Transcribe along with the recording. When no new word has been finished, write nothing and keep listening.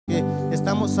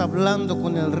Estamos hablando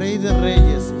con el Rey de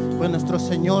Reyes, con nuestro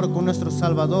Señor, con nuestro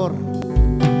Salvador.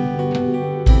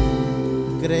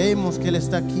 Creemos que Él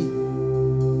está aquí.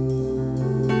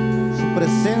 Su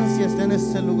presencia está en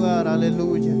este lugar.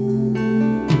 Aleluya.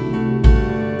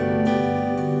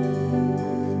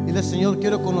 Dile: Señor,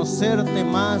 quiero conocerte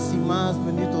más y más,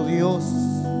 bendito Dios.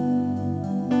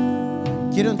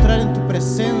 Quiero entrar en tu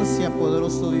presencia,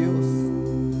 poderoso Dios,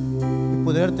 y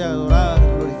poderte adorar,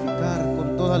 glorificar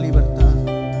con toda libertad.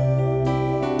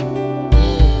 Oh,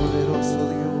 poderoso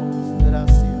Dios,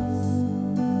 gracias.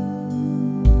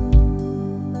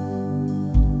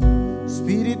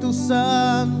 Espíritu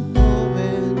Santo,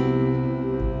 ven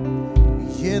y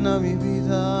llena mi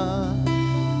vida,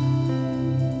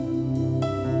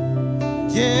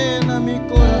 llena mi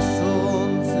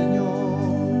corazón, Señor.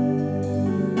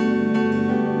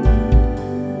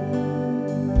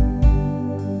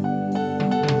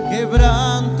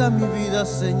 Quebranta mi vida,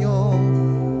 Señor.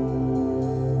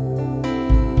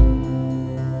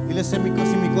 Dile: si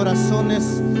mi corazón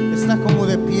está como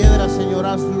de piedra, Señor,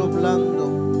 hazlo blando,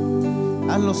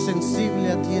 hazlo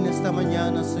sensible a ti en esta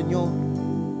mañana, Señor.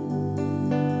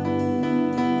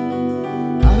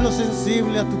 Hazlo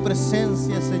sensible a tu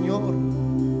presencia, Señor.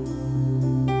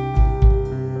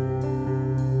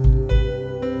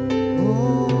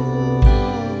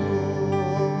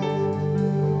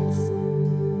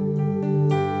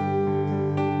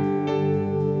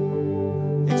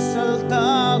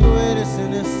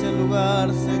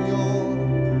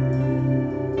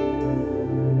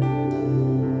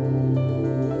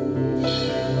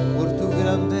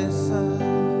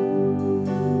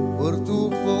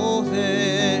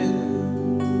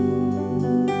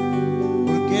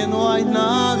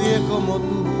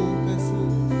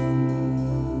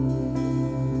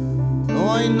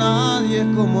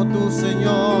 Como tú,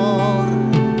 Señor.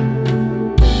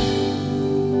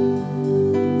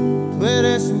 Tú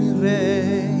eres mi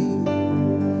Rey.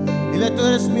 Dile: tú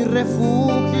eres mi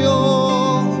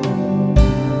refugio.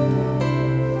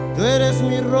 Tú eres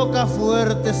mi roca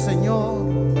fuerte, Señor,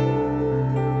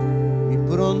 mi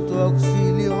pronto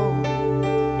auxilio.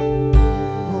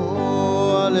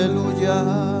 Oh,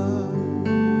 aleluya.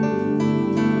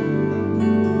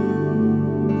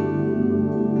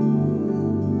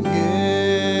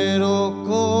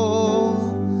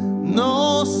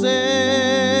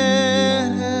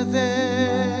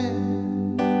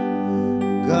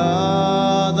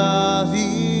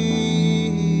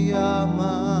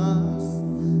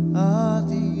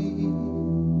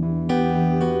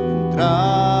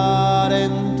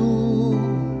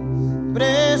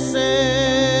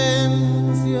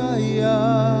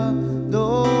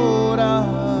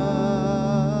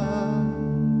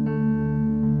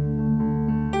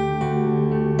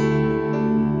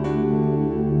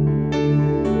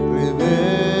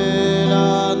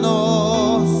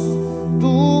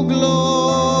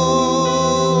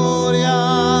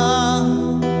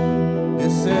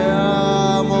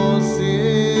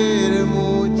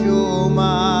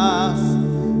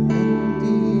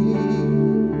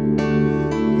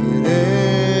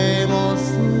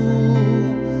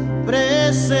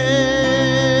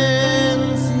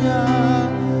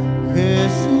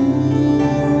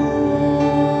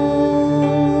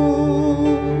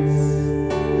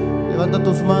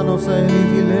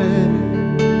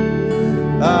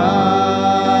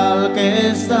 Al que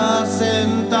está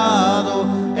sentado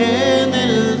en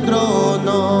el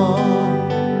trono,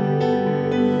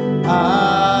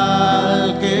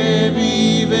 al que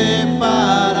vive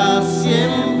para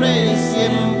siempre y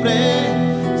siempre,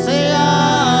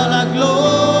 sea la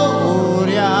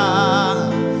gloria,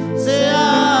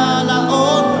 sea la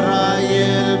honra y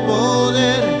el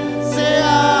poder,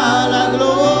 sea la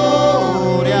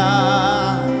gloria,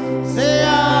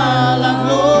 sea la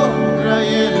gloria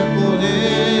y el poder,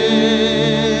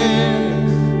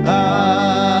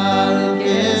 al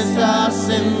que está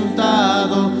sentado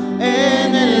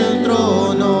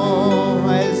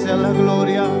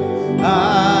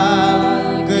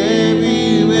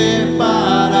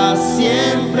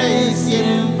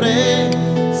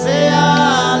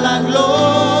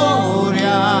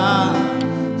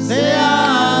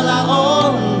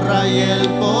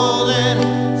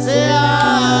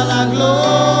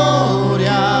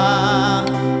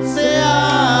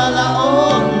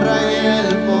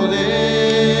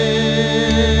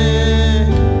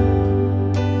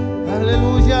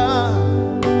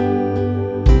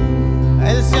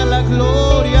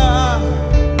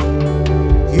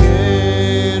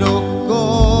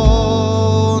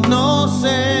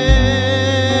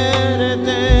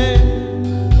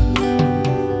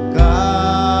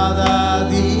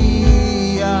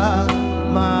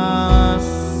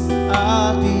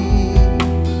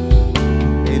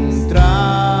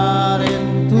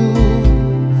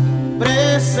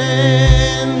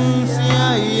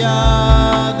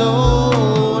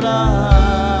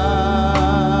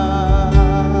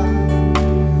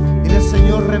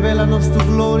revélanos tu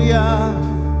gloria.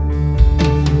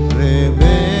 Revélanos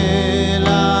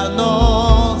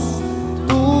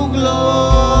tu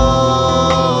gloria.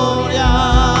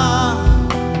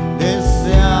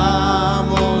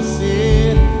 Deseamos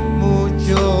ir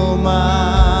mucho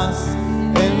más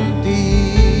en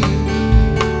ti.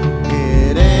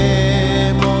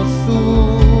 Queremos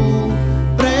tu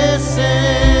presencia,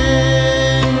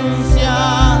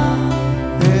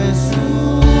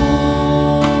 Jesús.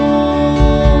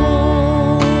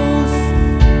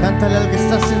 Cántale al que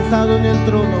está sentado en el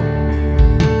trono.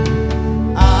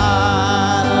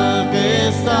 Al que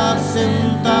está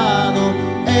sentado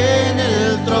en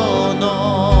el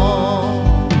trono.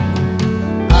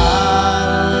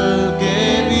 Al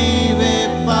que vive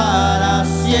para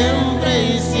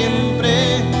siempre y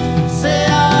siempre.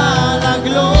 Sea la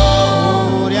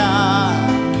gloria,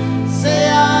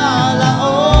 sea la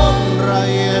honra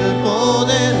y el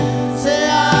poder.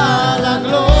 Sea la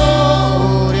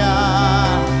gloria,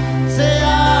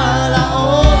 sea la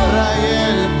honra y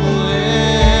el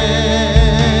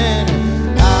poder.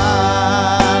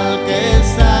 Al que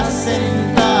está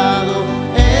sentado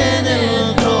en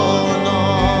el trono.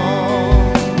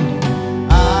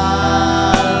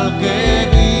 Al que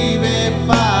vive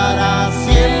para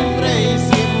siempre y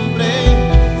siempre.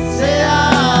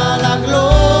 Sea la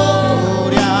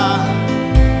gloria,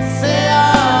 sea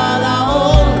la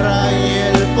honra y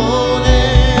el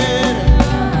poder.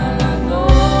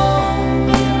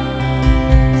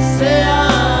 Sea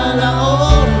la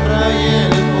honra y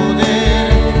el poder.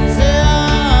 Sea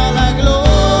la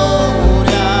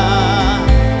gloria,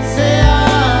 sea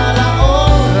la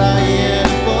honra y el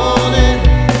poder.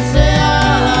 Sea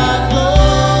la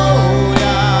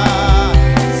gloria,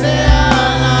 sea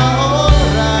la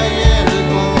honra y el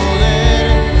poder.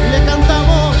 Y le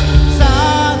cantamos: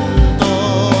 Santo,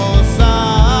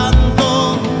 Santo,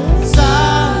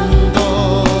 Santo,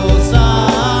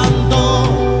 Santo,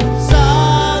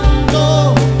 Santo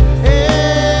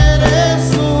eres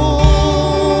tú.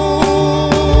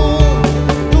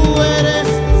 Tú eres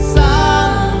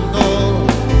santo,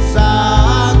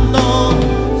 santo,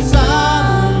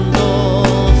 santo,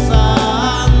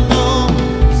 santo,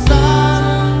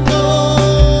 santo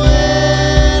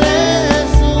eres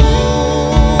tú.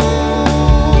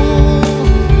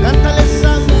 Cántale: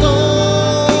 Santo.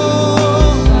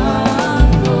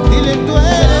 Dile: tú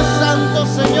eres santo,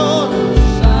 Señor.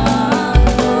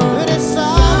 Tú eres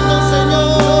santo, Señor.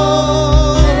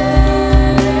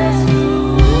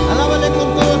 Alábale con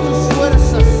todas tus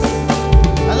fuerzas.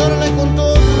 Adórale con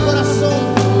todo tu corazón.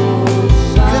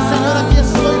 Dile: Señor, aquí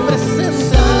estoy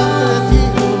presente delante de ti.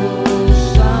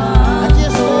 Aquí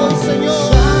estoy,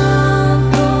 Señor.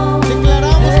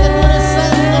 Declaramos que tú eres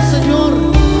santo, Señor.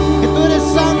 Que tú eres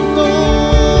santo.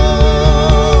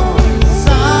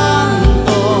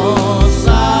 Santo,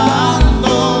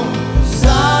 santo,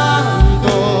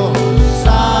 santo,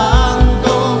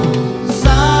 santo,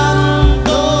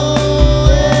 santo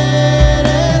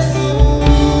eres tú.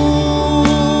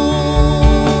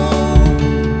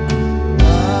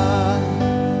 Al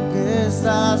que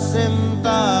está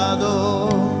sentado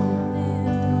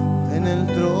en el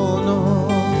trono.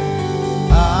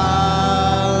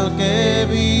 Al que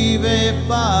vive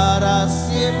para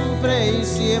siempre y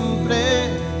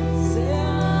siempre.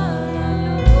 Sea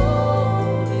la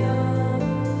honra,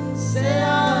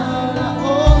 sea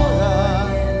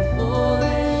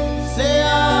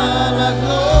la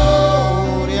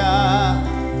gloria,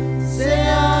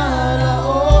 sea la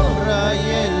honra y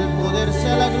el poder.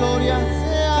 Sea la gloria,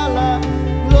 sea la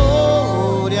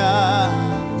gloria,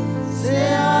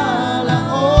 sea la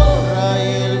honra y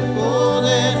el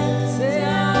poder.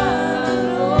 Sea la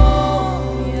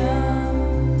gloria,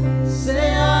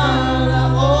 sea la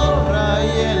honra y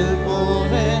el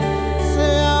poder.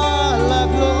 Sea la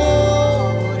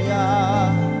gloria,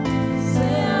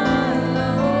 sea la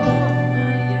honra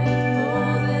y el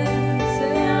poder.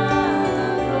 Sea la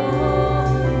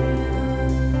gloria,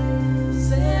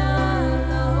 sea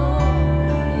la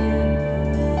honra y el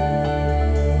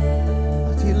poder. A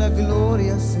ti la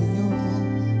gloria, Señor.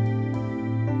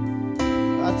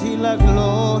 A ti la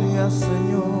gloria,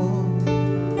 Señor.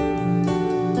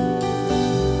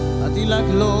 A ti la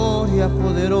gloria,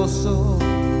 poderoso.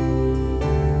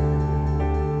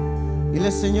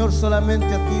 Dile: Señor, solamente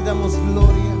a ti damos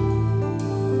gloria.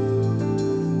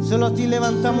 Solo a ti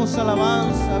levantamos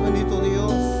alabanza, bendito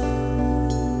Dios.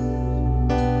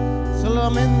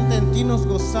 Solamente en ti nos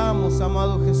gozamos,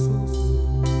 amado Jesús.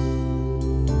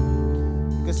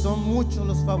 Que son muchos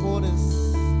los favores,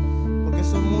 porque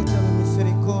son muchas las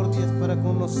misericordias para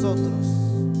con nosotros.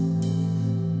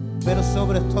 Pero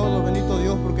sobre todo, bendito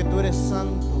Dios, porque tú eres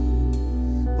santo,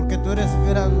 porque tú eres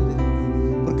grande,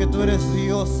 porque tú eres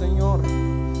Dios, Señor.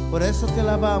 Por eso te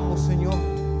alabamos, Señor,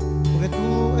 porque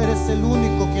tú eres el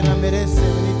único quien la merece,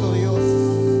 bendito Dios.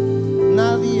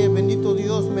 Nadie, bendito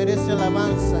Dios, merece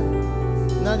alabanza.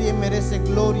 Nadie merece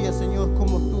gloria, Señor,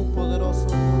 como tú, poderoso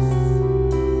Dios.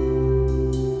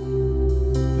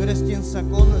 Tú eres quien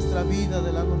sacó nuestra vida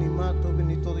del anonimato,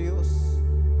 bendito Dios.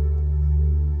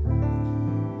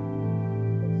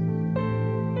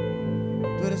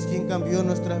 Tú eres quien cambió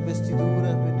nuestras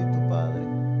vestiduras, bendito Padre.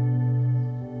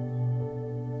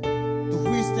 Tú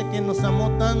fuiste quien nos amó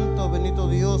tanto, bendito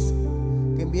Dios,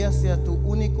 que enviaste a tu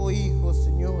único Hijo,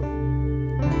 Señor,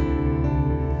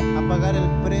 a pagar el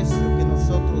precio que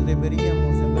nosotros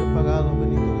deberíamos de haber pagado,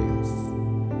 bendito Dios.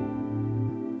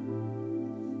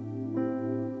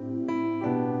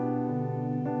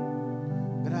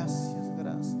 Gracias,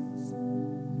 gracias.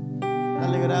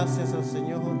 Dale gracias al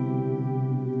Señor.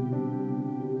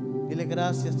 Dile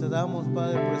gracias, te damos,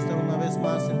 Padre, por estar una vez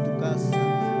más en tu casa,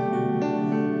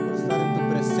 por estar en tu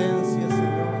presencia,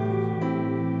 Señor,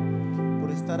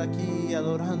 por estar aquí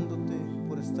adorándote,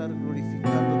 por estar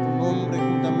glorificando tu nombre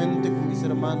juntamente con mis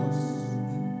hermanos.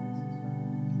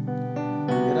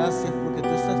 Gracias porque tú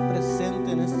estás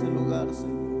presente en este lugar,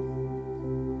 Señor.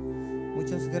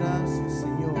 Muchas gracias,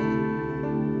 Señor.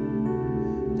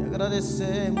 Te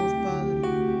agradecemos, Padre.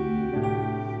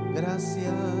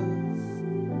 Gracias.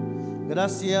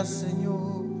 Gracias,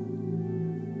 Señor.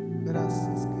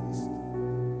 Gracias, Cristo.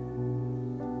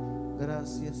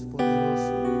 Gracias,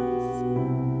 poderoso Dios.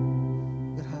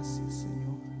 Gracias,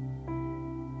 Señor.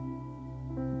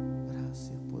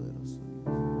 Gracias, poderoso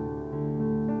Dios.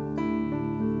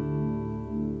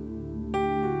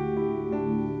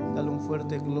 Dale un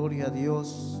fuerte gloria a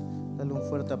Dios. Dale un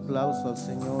fuerte aplauso al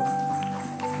Señor.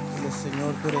 Dile,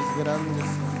 Señor, tú eres grande,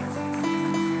 Señor.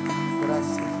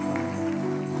 Gracias.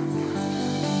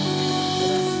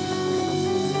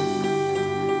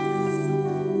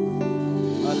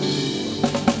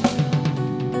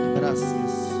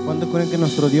 ¿Cuánto creen que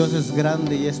nuestro Dios es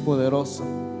grande y es poderoso?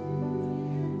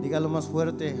 Dígalo más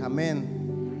fuerte,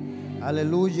 amén.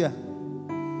 Aleluya.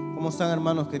 ¿Cómo están,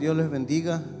 hermanos? Que Dios les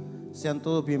bendiga. Sean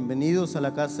todos bienvenidos a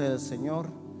la casa del Señor,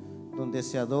 donde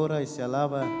se adora y se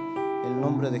alaba el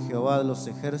nombre de Jehová de los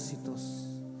ejércitos.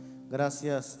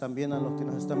 Gracias también a los que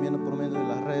nos están viendo por medio de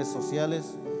las redes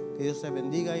sociales. Que Dios te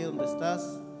bendiga ahí donde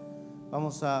estás.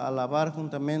 Vamos a alabar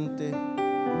juntamente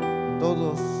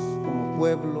todos como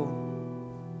pueblo,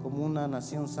 como una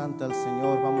nación santa al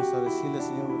Señor. Vamos a decirle,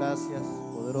 Señor, gracias,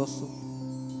 poderoso.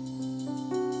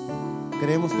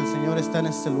 Creemos que el Señor está en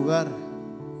este lugar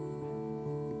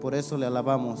y por eso le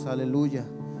alabamos. Aleluya.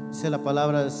 Dice la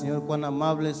palabra del Señor: cuán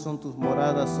amables son tus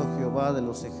moradas, oh Jehová de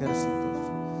los ejércitos.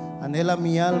 Anhela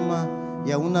mi alma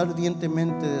y aún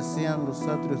ardientemente desean los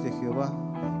atrios de Jehová.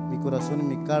 Mi corazón y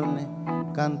mi carne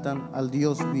cantan al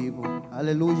Dios vivo.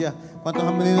 Aleluya. ¿Cuántos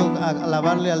han venido a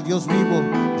alabarle al Dios vivo,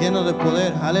 lleno de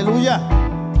poder? Aleluya.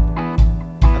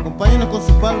 Acompáñenos con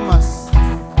sus palmas.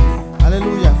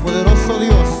 Aleluya. Poderoso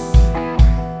Dios.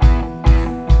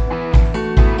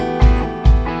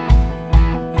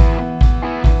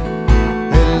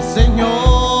 El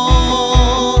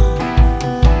Señor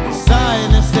está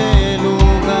en este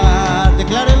lugar.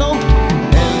 Declárelo.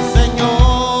 Señor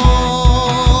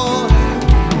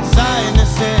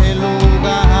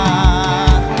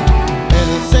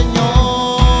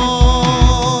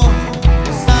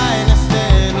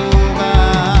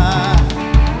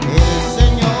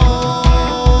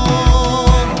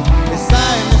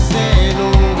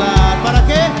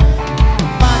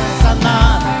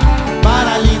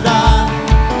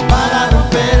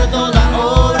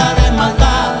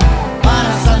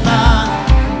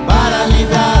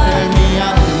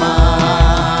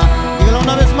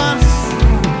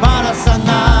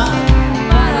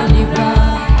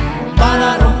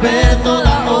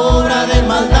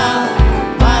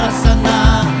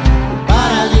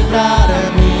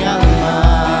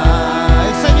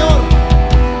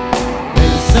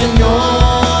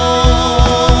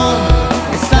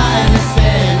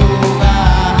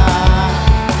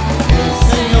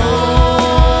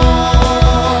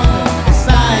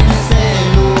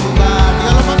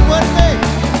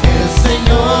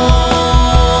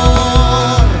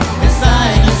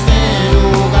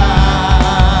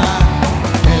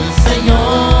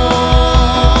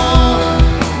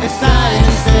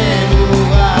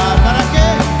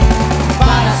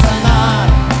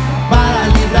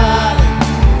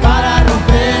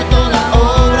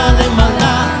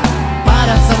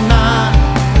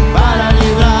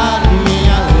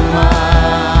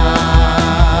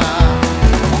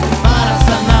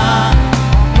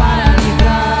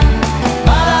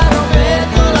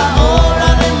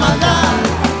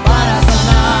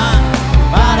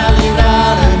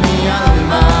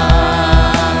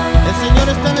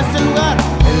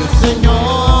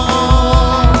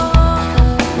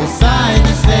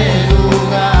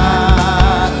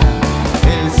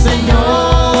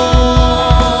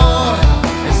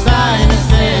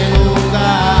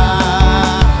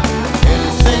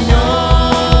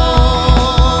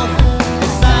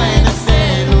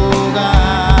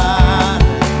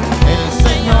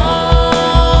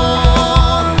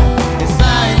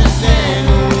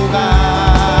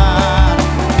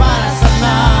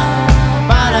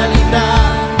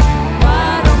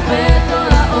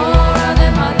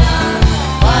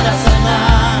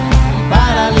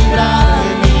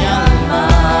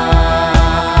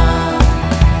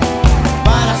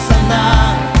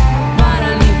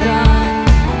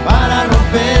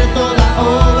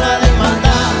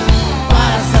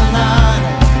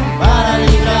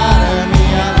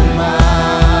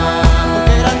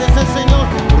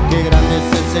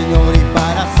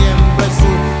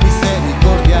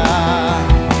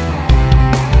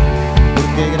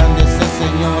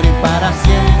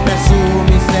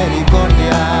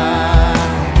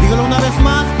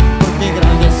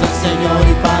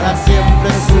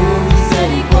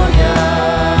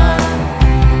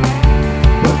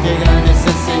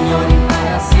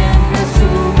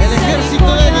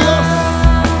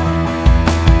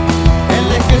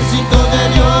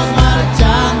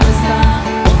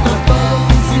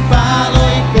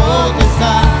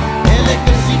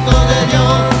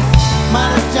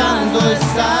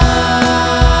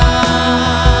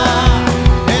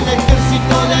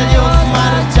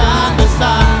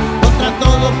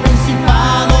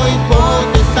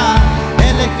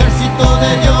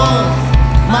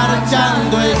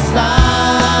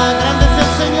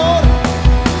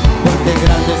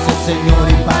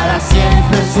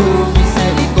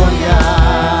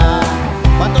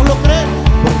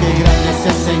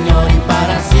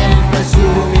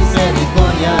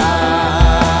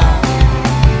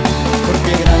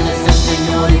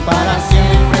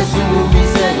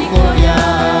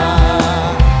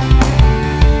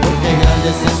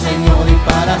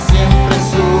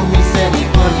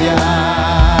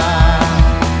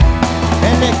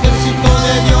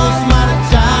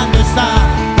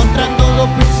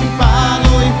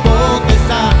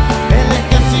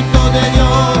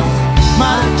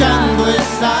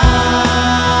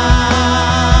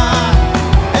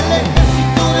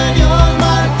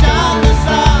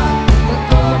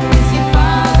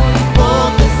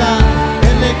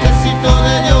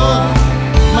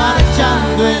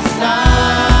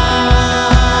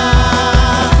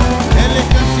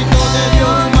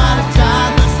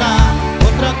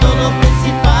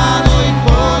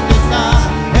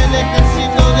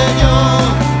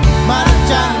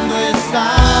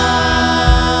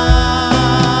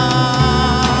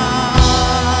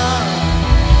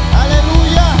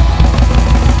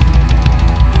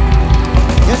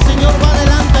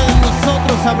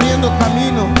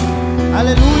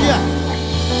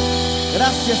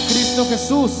Gracias, Cristo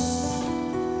Jesús.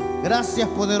 Gracias,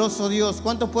 poderoso Dios.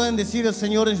 ¿Cuántos pueden decir: el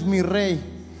Señor es mi Rey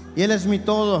y Él es mi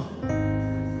todo?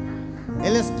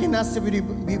 Él es quien hace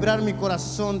vibrar mi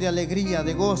corazón de alegría,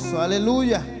 de gozo.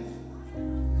 Aleluya.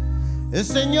 El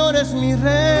Señor es mi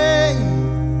Rey,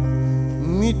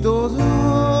 mi todo.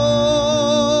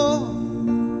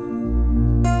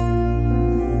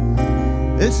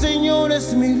 El Señor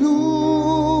es mi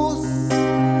luz,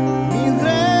 mi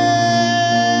Rey,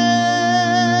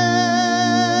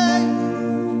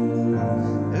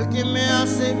 el que me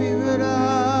hace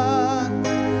vibrar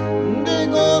de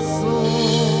gozo,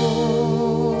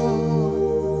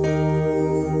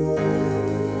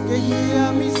 que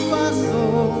guía mis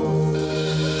pasos,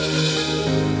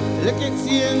 el que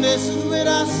extiende sus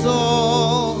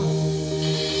brazos,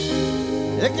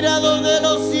 el creador de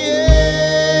los cielos.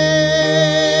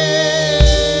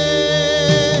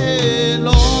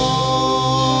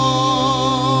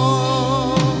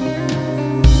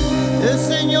 El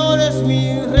Señor es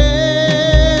mi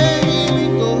Rey y mi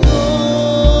todo.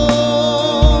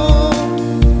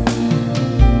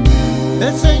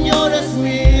 El Señor es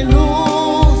mi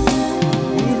luz,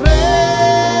 mi Rey,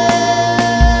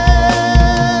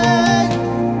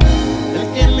 el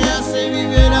que me hace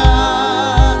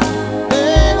vibrar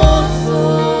de gozo,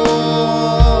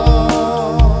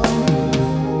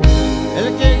 el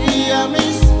que guía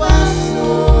mis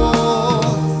pasos,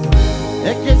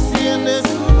 el que extiende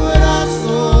sus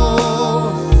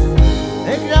brazos,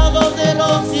 el creador de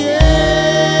los cielos.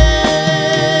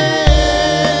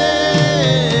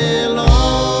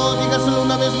 Dígaselo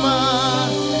una vez más.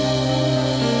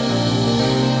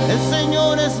 El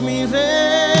Señor es mi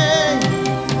Rey,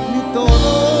 mi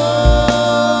todo.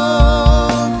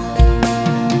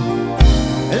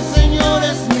 El Señor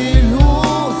es mi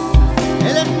luz,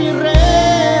 Él es mi Rey,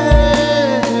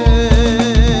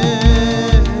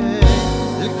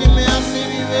 el que me hace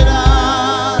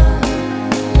vibrar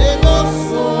de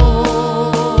gozo,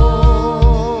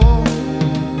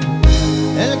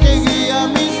 el que guía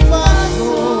mis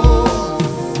pasos,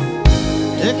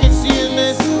 el que extiende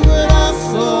sus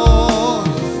brazos,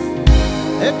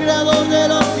 el creador de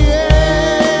los cielos.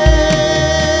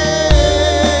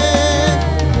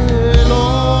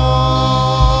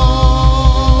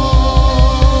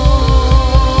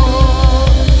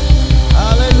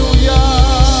 Aleluya.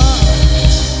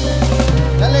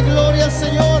 Dale gloria al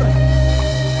Señor.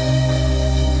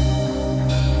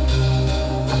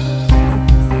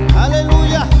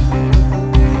 Aleluya.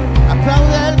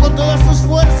 Aplaude a Él con todas sus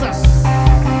fuerzas.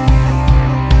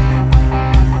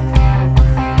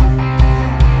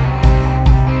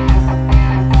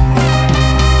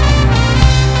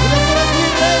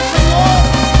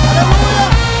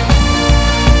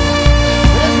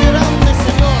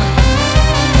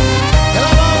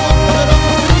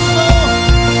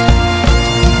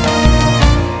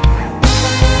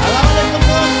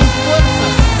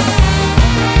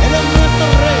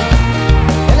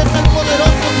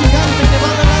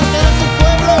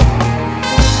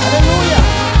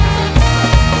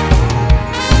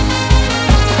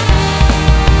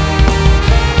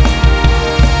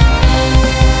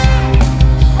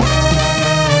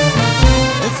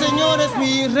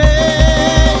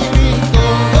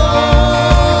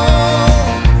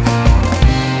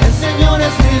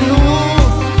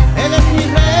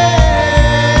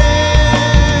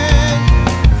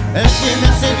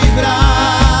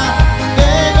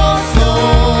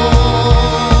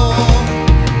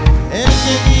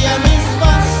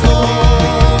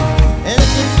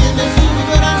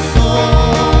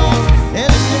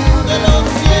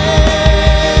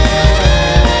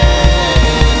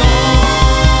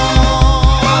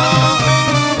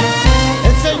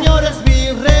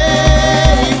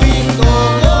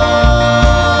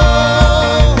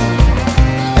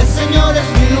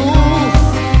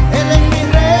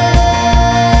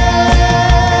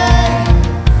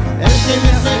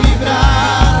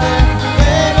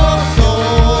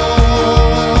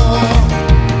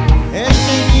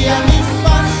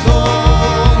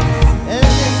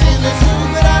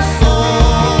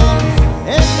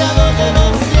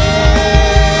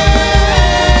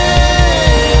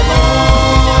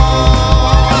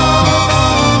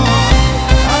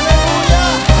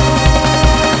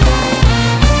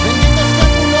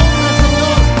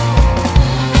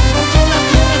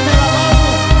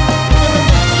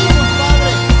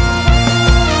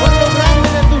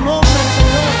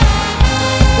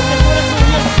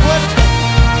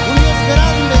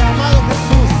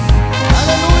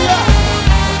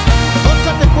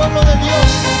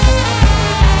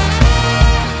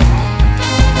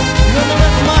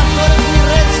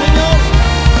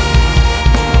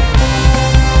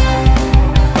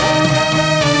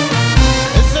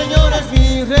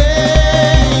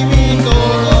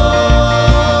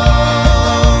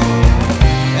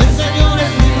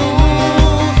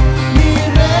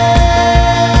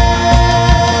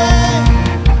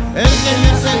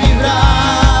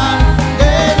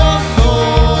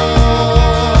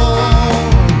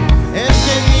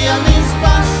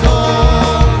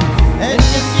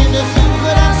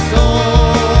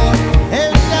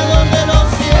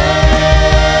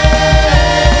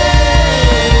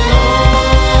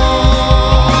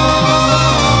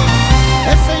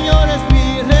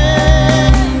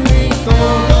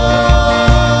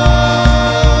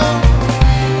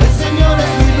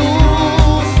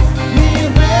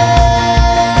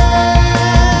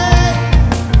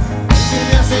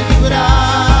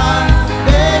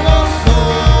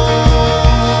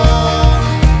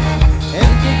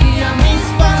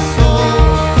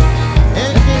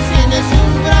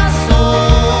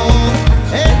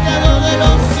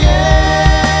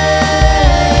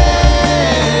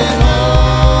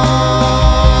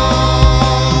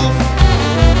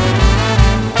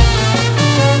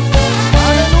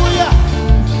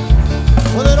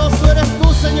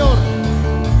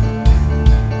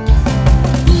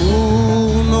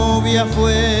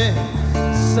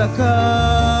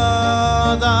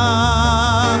 Cada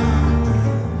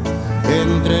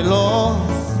entre los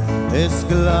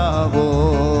esclavos,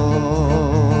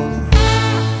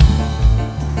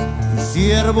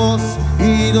 siervos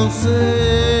y doncellas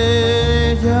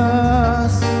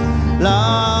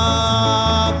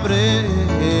la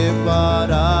prepararon,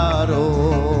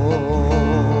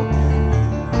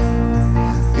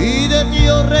 y de ti,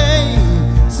 oh Rey,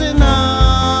 se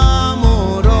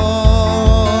enamoró,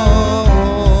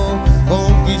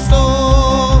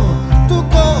 conquistó tu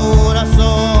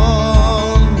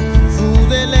corazón, su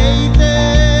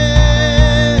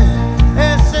deleite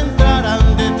es entrar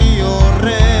ante ti, oh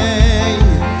Rey.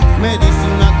 Me diste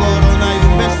una corona y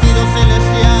un vestido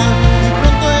celestial, y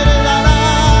pronto heredará,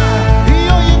 y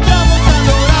hoy entramos a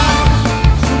adorar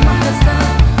su majestad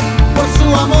por su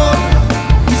amor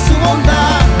y su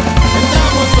bondad.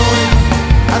 Entramos hoy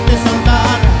ante su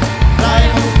altar,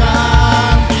 traemos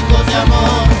cánticos de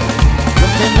amor,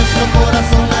 los que nuestro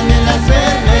corazón anhela es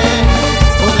verle,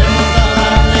 podremos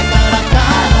adorarle cara a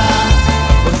cara,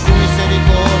 por su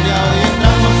misericordia. Hoy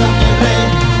entramos ante el Rey,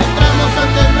 entramos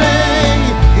ante el Rey,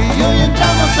 y hoy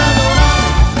entramos a adorar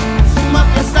su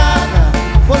majestad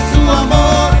por su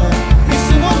amor y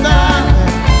su bondad.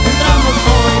 Entramos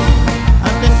hoy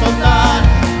ante su altar,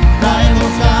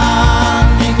 traemos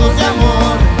cánticos de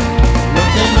amor, lo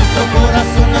que nuestro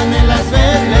corazón anhela es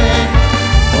verle,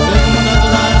 podemos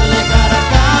adorarle cara a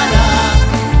cara,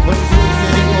 por su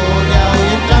misericordia. Hoy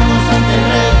entramos ante el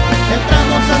Rey,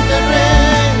 entramos ante el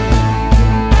Rey.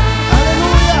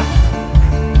 Aleluya.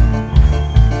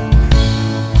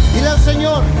 Dile al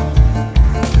Señor: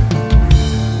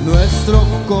 nuestro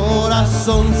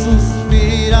corazón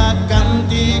suspira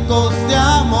cánticos de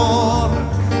amor,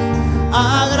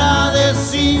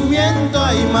 agradecimiento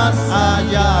hay más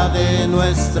allá de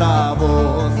nuestra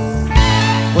voz,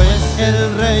 pues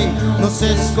el Rey nos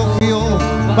escogió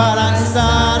para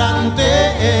estar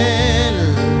ante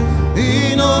Él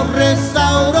y nos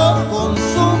restauró con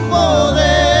su poder.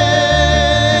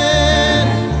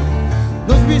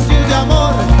 Nos vistió de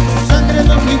amor, su sangre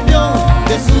nos limpió,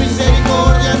 de su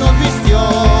misericordia nos vistió.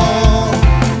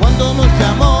 Cuando nos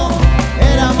llamó,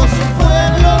 éramos un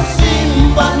pueblo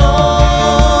sin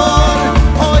valor.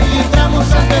 Hoy entramos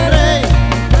ante el Rey,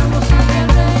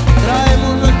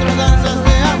 traemos nuestras danzas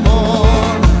de amor.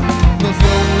 Nos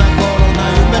dio una corona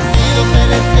y un vestido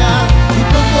celestial, y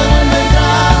pronto Él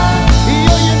vendrá, y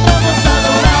hoy entramos a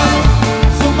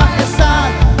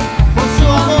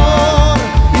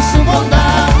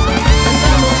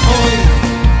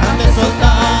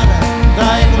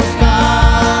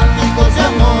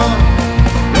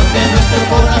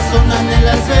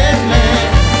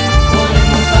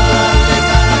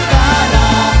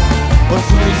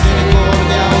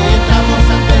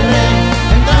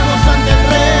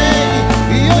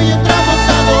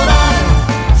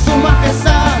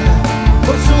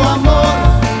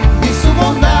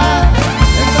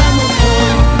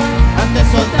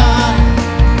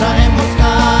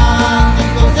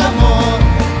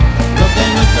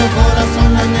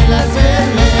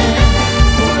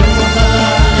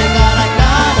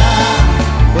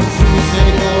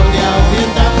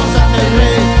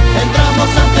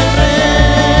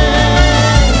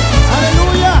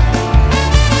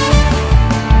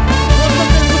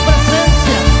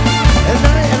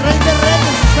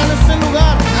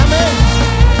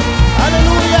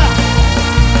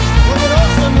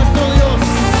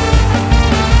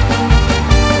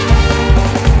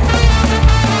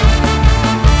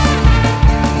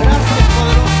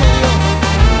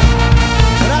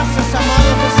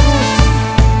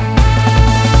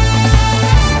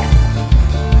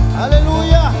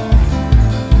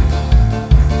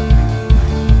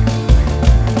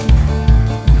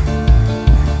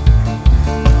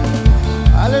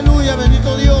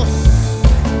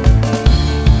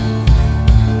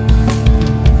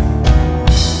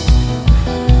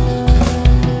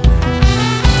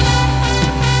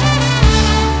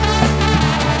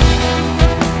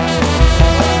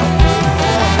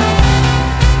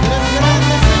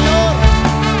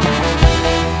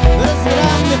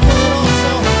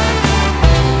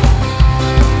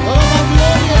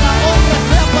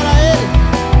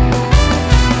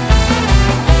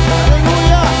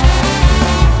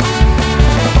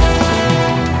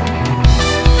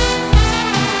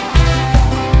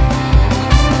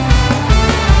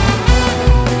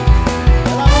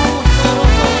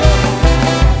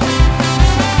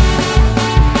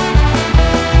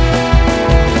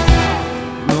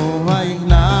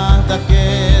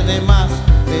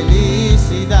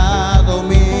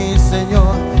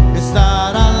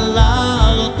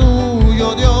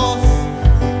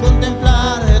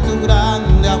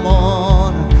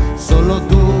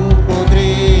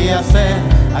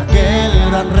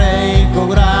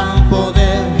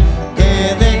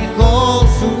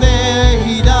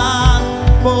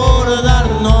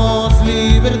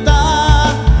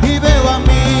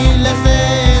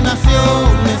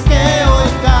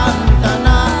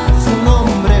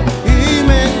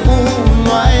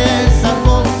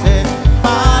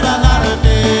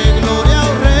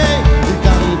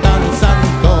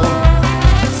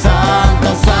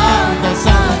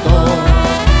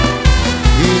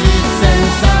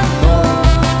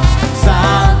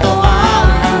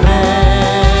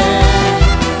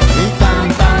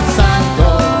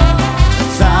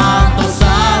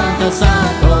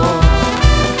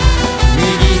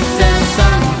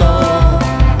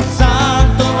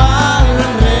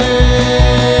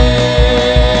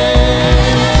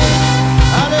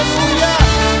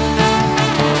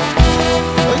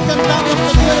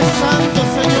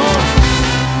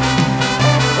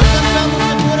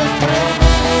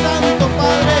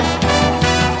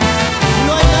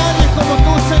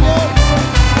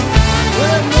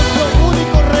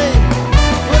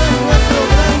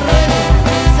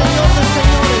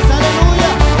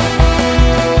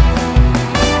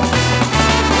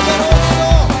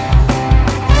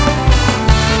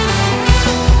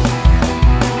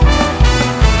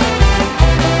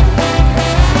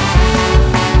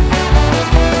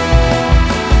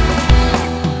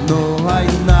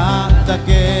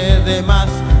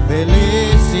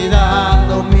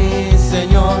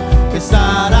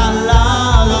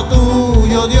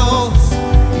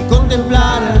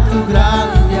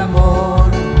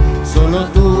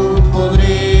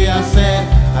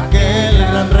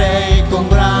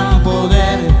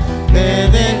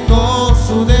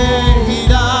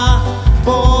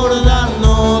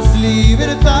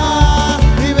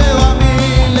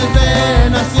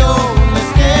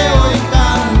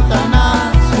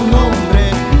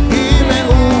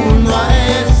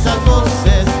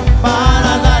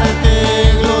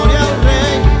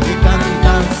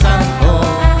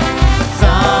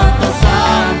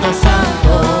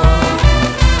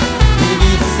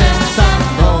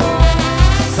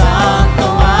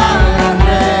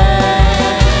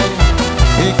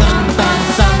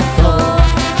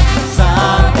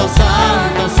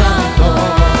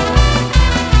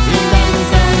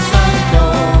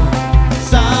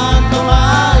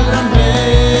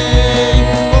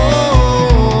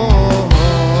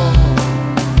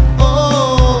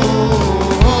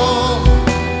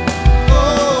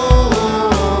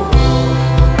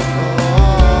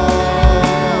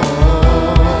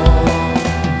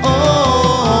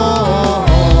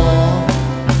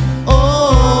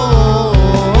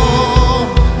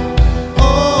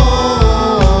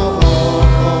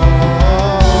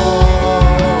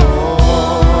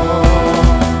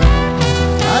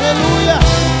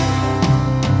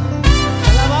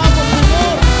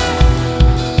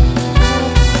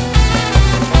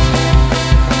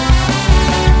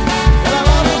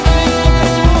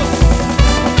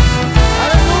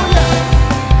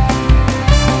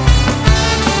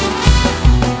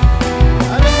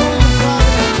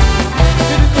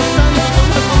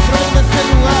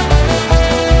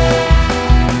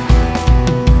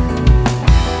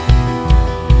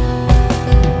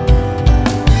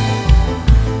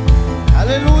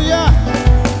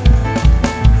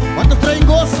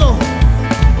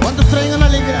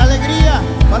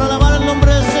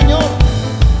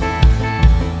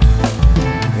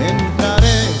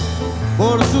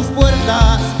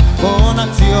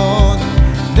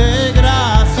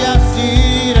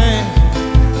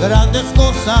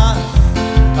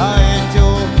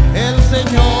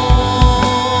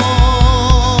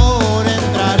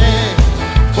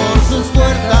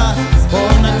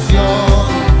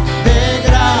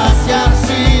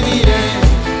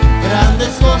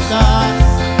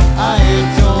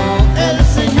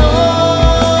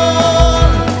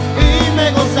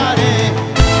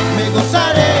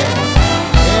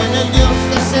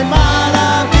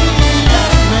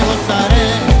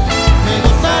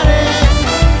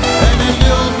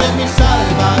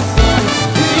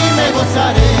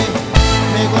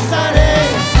me gozaré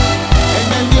en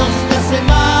el Dios que hace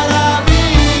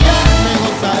maravillas. Me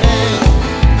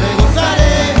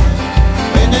gozaré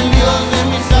en el Dios de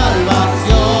mi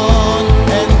salvación.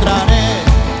 Entraré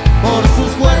por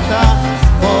sus puertas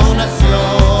con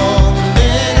acción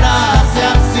de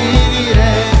gracias y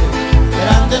diré: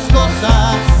 grandes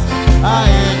cosas ha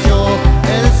hecho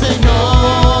el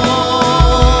Señor.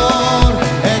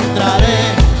 Entraré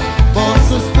por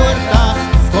sus puertas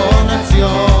con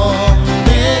acción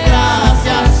de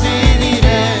gracias y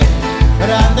diré: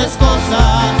 grandes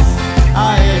cosas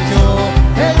ha hecho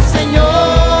el Señor.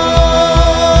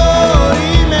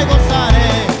 Y me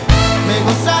gozaré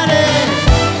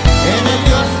en el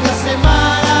Dios que hace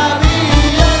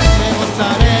maravillas. Me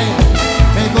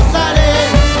gozaré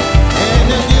en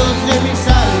el Dios de mi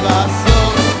salvación.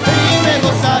 Y me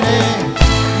gozaré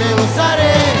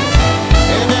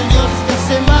en el Dios que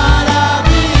hace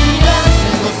maravillas.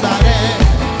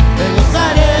 Me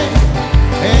gozaré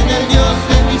en el Dios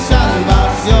de mi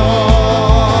salvación.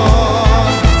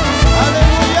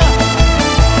 Aleluya.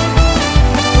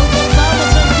 Nos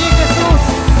gozamos en ti, Jesús,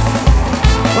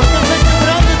 porque has hecho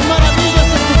grandes maravillas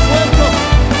en tu pueblo,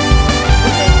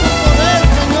 porque tu poder,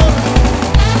 Señor,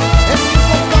 es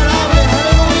incomparable.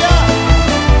 Aleluya.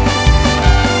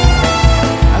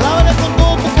 Alábale con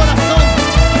todo tu corazón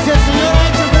si el Señor ha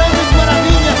hecho grandes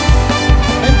maravillas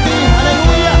en ti.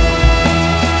 Aleluya.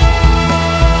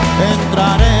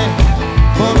 Entraré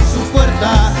por sus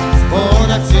puertas con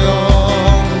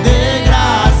acción de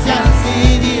gracias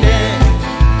y diré: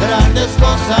 grandes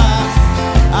cosas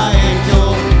ha hecho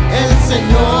el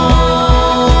Señor.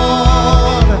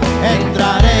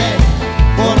 Entraré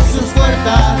por sus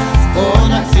puertas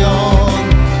con acción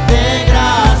de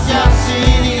gracias y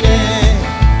diré: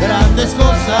 grandes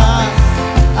cosas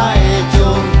ha hecho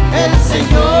el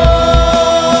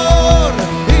Señor.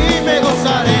 Y me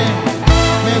gozaré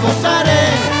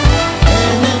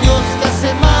en el Dios que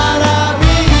hace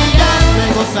maravillas. Me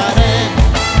gozaré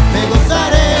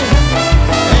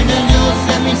en el Dios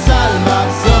de mi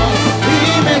salvación.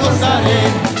 Y me gozaré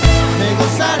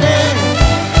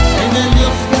en el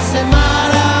Dios que hace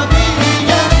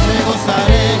maravillas. Me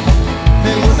gozaré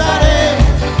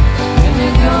en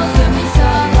el Dios de mi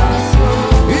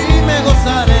salvación. y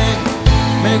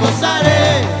me gozaré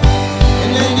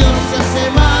en el Dios que hace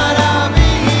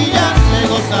maravillas.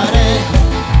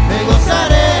 Me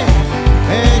gozaré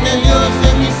en el Dios de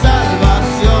mi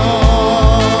salvación.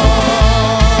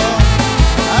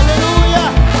 Aleluya.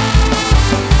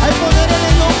 Hay poder en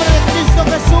el nombre de Cristo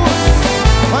Jesús.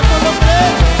 ¿Cuántos lo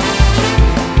creen?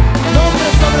 Nombre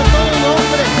sobre todo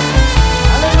nombre.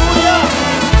 Aleluya.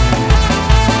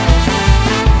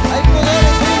 Hay poder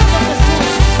en Cristo Jesús.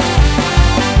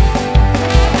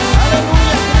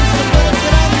 Aleluya, Cristo, tú eres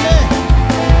grande.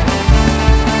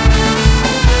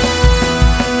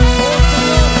 Oh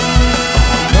Señor.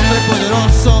 Nombre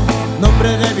poderoso,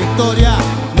 nombre de victoria,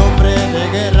 nombre de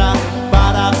guerra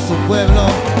para su pueblo.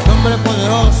 Nombre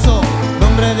poderoso,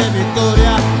 nombre de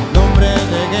victoria, nombre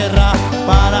de guerra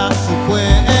para su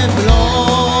pueblo.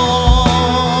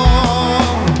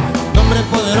 Nombre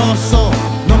poderoso,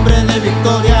 nombre de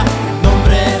victoria,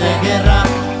 nombre de guerra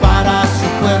para su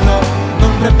pueblo.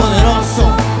 Nombre poderoso,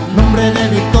 nombre de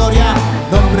victoria,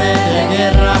 nombre de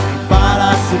guerra para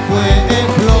su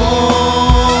pueblo.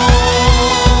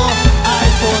 Hay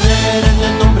poder en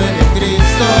el nombre de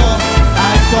Cristo.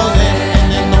 Hay poder en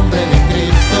el nombre de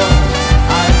Cristo.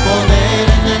 Hay poder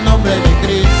en el nombre de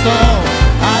Cristo.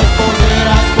 Hay poder,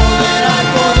 hay poder, hay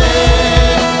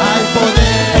poder. Hay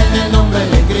poder en el nombre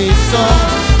de Cristo.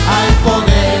 Hay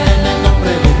poder en el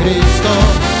nombre de Cristo.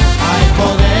 Hay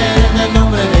poder en el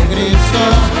nombre de Cristo.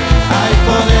 Hay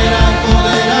poder, hay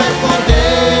poder, hay poder.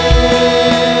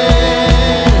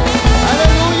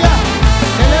 Aleluya.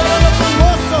 Celébralo con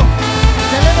gozo.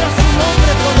 Celebra su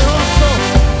nombre poderoso.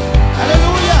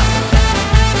 Aleluya.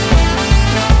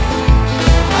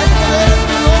 Hay poder en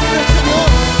tu nombre, Señor.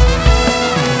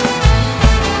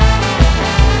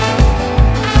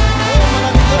 Oh,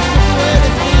 maravilloso tú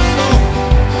eres, Cristo.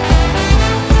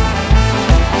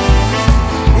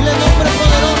 Dile nombre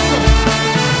poderoso.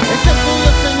 Es el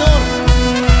tuyo, Señor.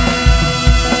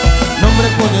 Nombre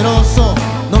poderoso,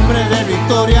 nombre de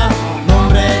victoria,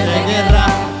 nombre de guerra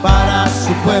para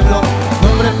su pueblo.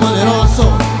 Nombre poderoso,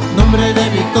 nombre de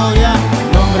victoria,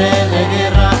 nombre de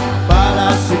guerra para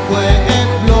su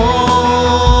pueblo.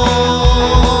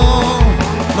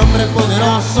 Nombre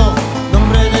poderoso,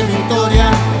 nombre de victoria,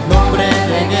 nombre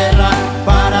de guerra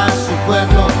para su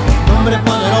pueblo. Nombre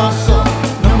poderoso,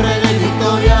 nombre de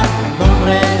victoria,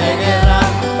 nombre de guerra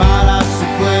para su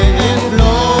pueblo.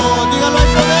 Dígalo,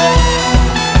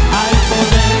 hay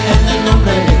poder en el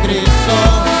nombre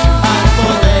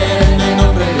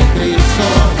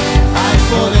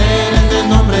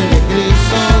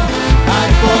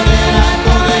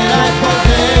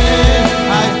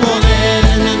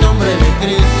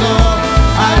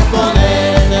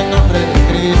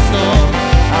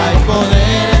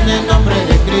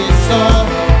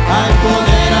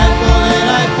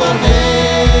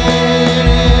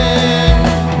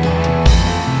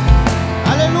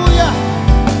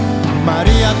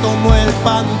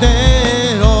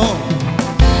pandero,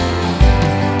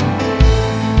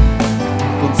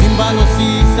 con címbalos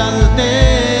y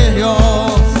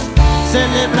salterios,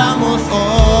 celebramos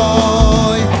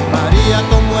hoy. María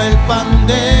tomó el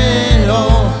pandero,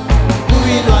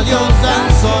 júbilo a Dios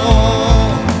danzó,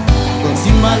 con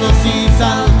címbalos y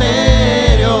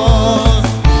salterios,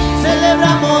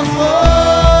 celebramos hoy,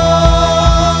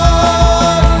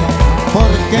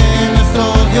 porque nuestro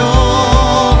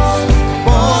Dios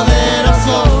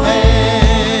poderoso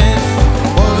es,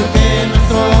 porque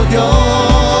nuestro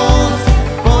Dios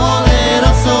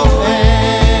poderoso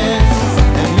es,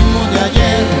 el mismo de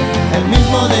ayer, el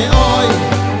mismo de hoy,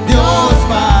 Dios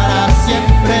para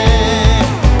siempre,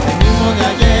 el mismo de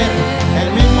ayer, el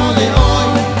mismo de hoy,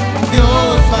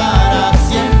 Dios para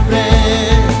siempre,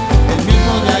 el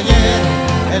mismo de ayer,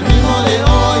 el mismo de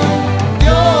hoy,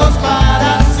 Dios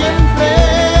para siempre,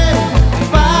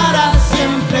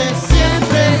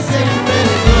 siempre, siempre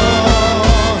Dios.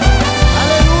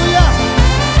 Aleluya.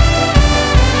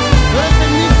 Tú eres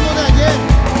el mismo de ayer,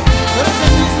 tú eres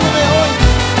el mismo de hoy,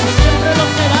 y siempre lo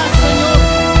serás, Señor.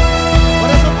 Por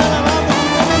eso te alabamos y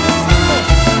te bendecimos.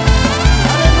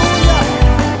 Aleluya.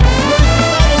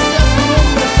 Glorificado sea tu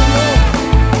nombre, Señor.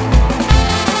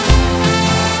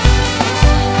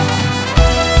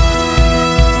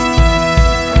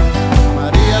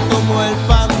 María tomó el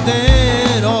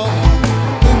pandero,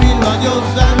 júbilo a Dios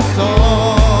danzó,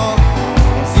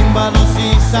 címbalos y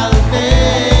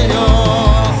salterios,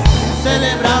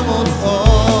 celebramos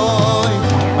hoy.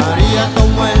 María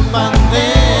tomó el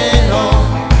pandero,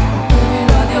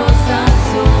 Júbilo a Dios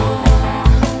danzó,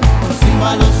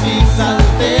 címbalos y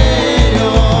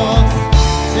salterios,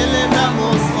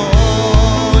 celebramos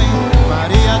hoy.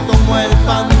 María tomó el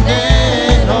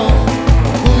pandero,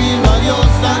 júbilo a Dios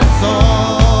danzó,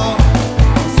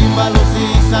 címbalos y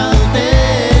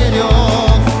salterios,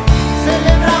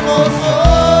 celebramos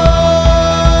hoy.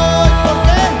 ¿Por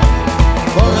qué?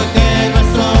 Porque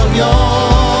nuestro Dios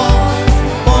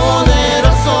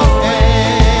poderoso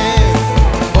es,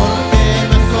 porque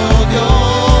nuestro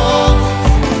Dios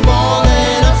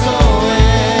poderoso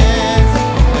es,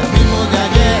 el mismo de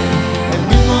ayer, el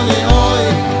mismo de hoy,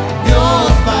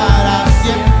 Dios para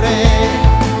siempre,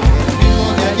 el mismo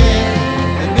de ayer,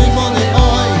 el mismo de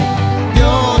hoy,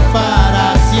 Dios para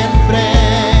siempre,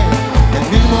 el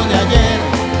mismo de ayer,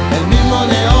 el mismo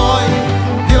de hoy,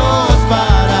 Dios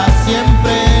para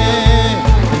siempre,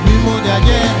 el mismo de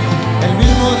ayer, el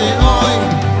mismo de hoy,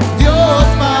 Dios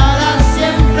para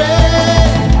siempre,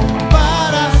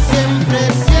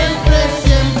 siempre,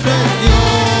 siempre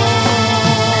Dios.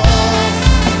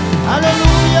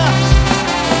 Aleluya.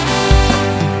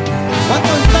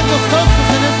 ¿Cuántos están gozosos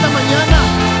en esta mañana?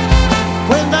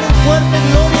 Pueden dar un fuerte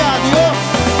gloria a Dios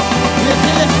y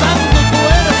decirle: santo tú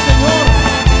eres, Señor,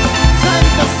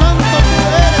 santo, santo tú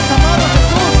eres, amado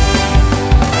Jesús.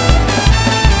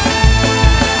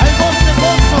 Hay voz de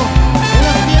gozo en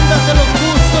las tiendas de los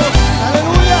justos.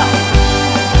 Aleluya.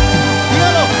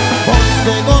 Dígalo. Voz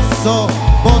de gozo,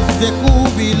 voz de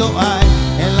júbilo hay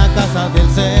en la casa del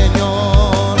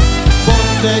Señor. Voz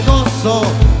de gozo,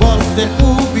 voz de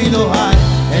júbilo hay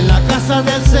en la casa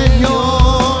del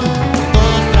Señor. Y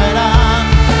todos traerán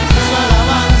sus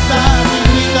alabanzas y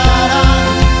gritarán: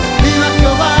 viva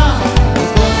Jehová, nos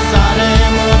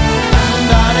gozaremos,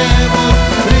 cantaremos,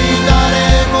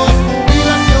 gritaremos: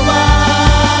 viva Jehová.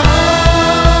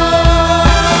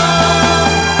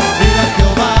 Viva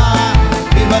Jehová,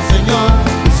 viva el Señor,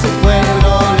 y su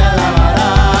pueblo le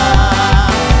alabará.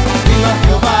 Viva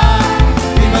Jehová,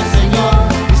 viva el Señor,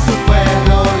 y su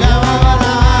pueblo le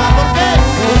alabará. ¿Por qué?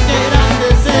 Porque grande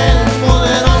es Él.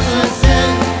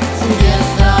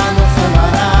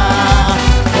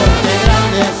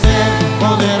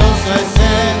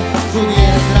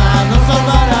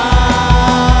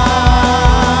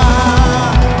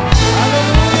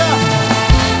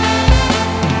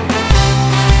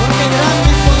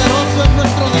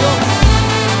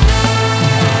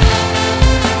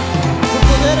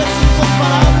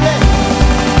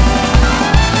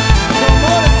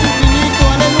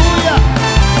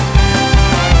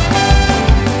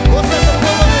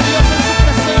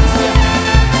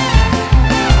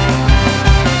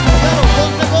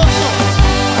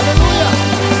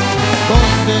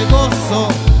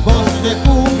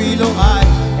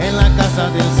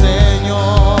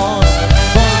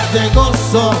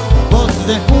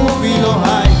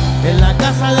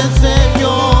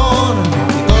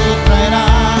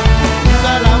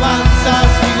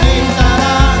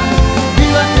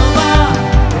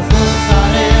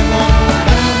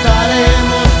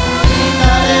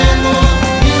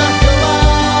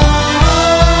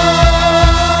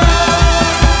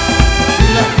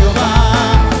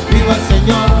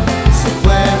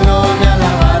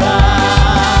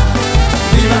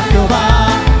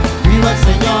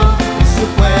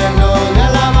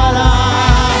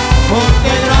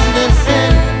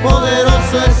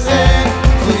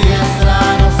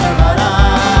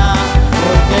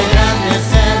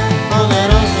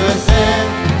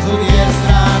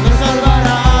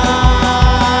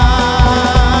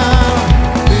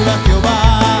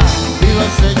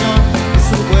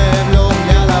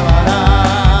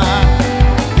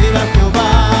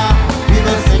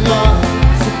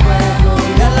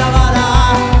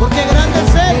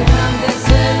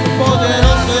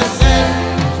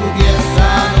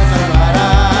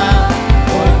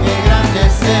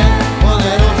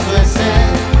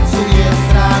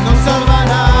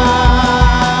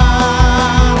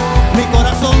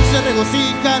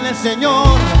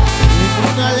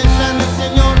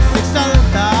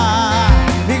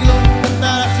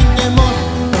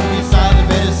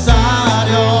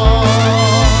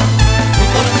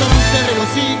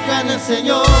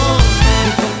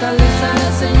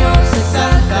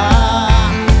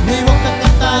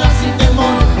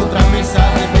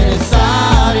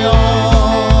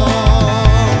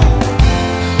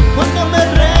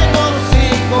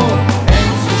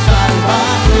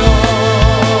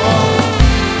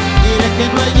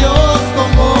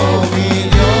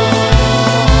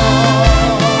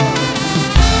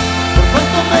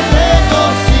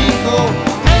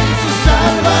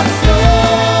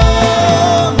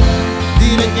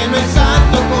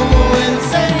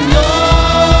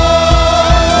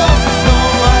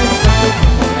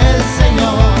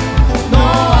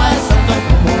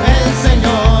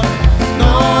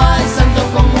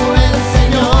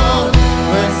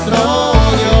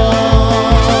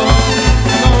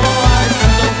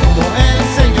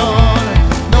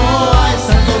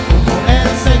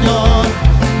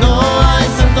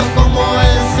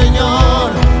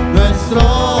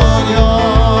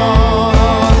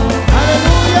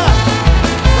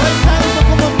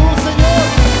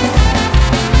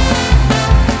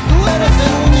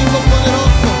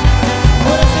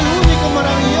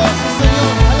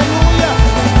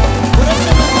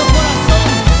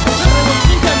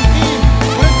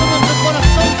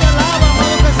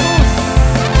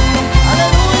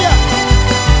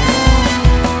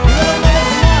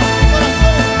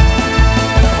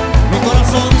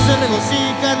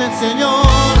 regocija en el Señor,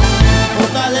 mi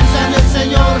fortaleza en el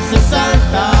Señor se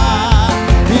exalta.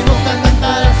 Mi boca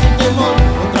cantará sin temor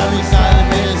contra mis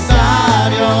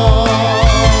adversarios.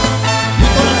 Mi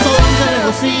corazón se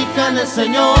regocija en el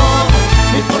Señor,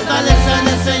 mi fortaleza en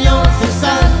el Señor se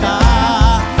exalta.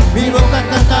 Mi boca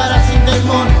cantará sin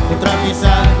temor contra mis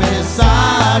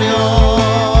adversarios.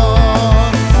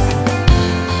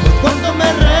 Por cuanto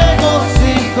me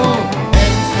regocijo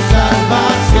en su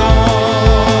salvación,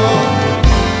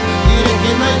 diré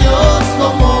que no hay Dios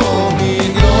como mi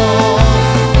Dios.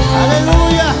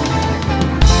 Aleluya.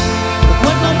 Por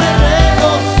cuanto me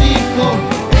regocijo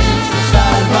en su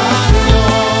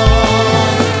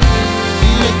salvación,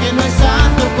 diré que no hay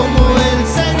santo como el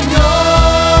Señor.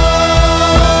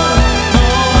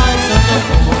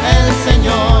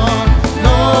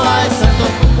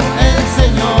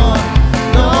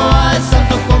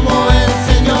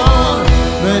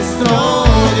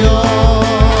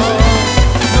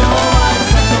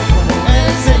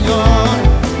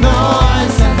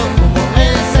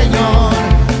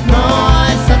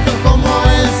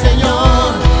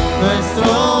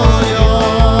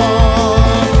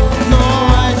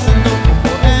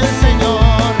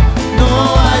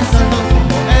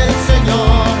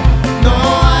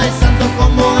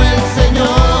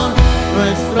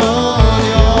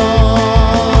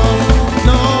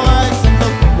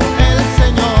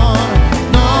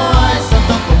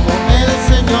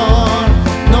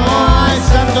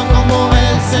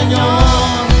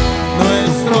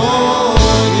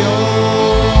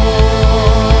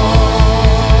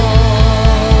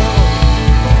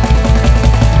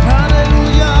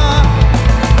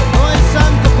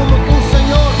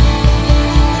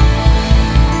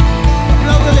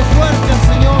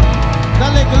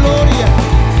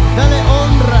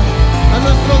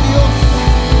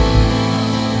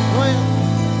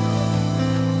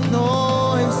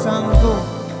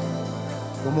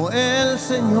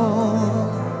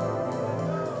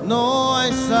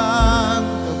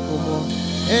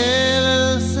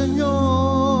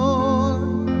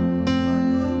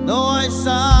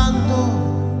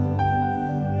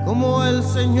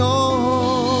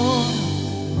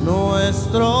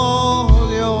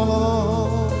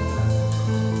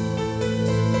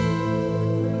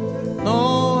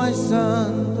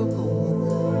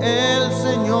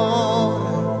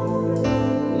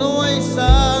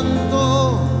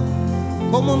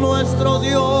 Como nuestro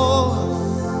Dios,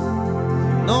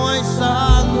 no hay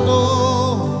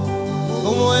santo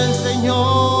como el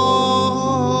Señor,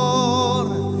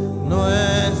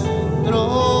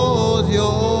 nuestro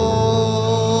Dios.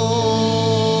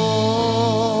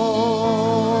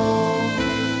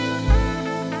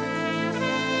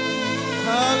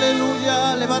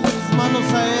 Aleluya, levanta tus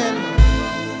manos a Él.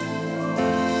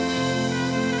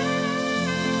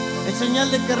 Es señal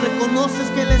de que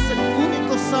reconoces que Él es el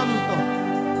único santo,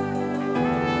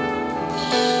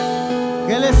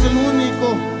 que Él es el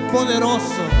único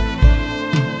poderoso,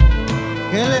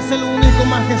 que Él es el único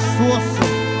majestuoso,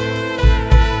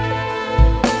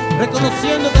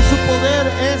 reconociendo que su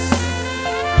poder es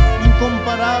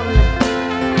incomparable,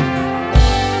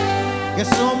 que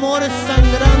su amor es tan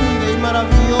grande y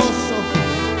maravilloso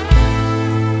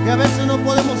que a veces no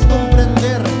podemos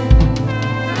comprender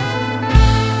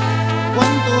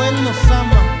cuánto Él nos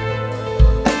ama.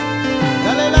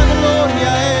 Dale la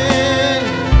gloria a Él,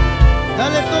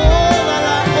 dale toda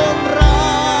la honra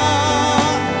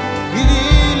y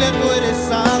dile: tú eres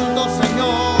santo,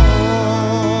 Señor.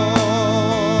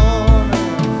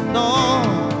 No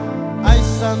hay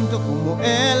santo como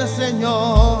el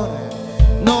Señor,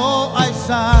 no hay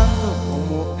santo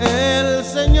como el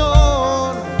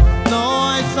Señor, no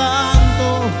hay santo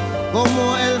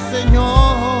como el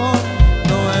Señor,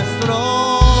 nuestro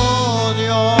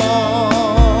Dios.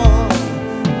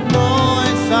 No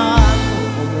hay santo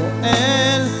como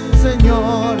el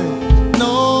Señor,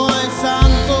 no hay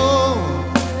santo,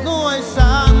 no hay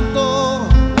santo,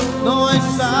 no hay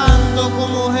santo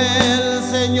como el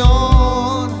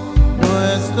Señor,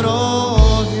 nuestro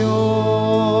Dios.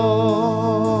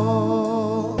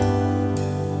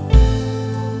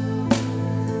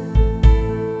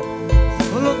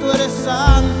 Solo tú eres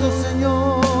santo,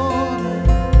 Señor.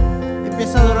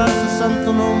 Empieza a adorar su santo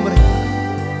nombre.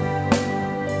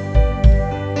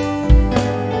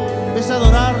 Empieza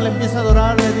a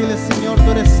adorarle, dile: Señor,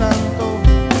 tú eres santo.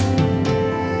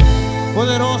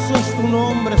 Poderoso es tu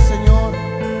nombre, Señor.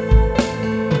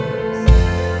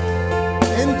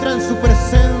 Entra en su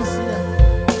presencia.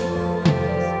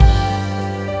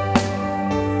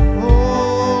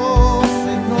 Oh,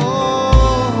 Señor.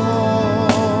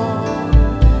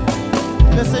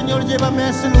 Dile: Señor, llévame a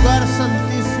ese lugar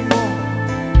santísimo.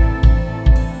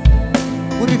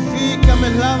 Purifícame,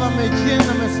 lávame,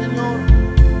 lléname, Señor.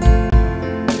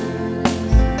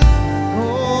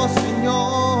 Oh,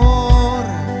 Señor,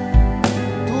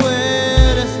 tú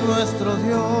eres nuestro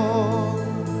Dios.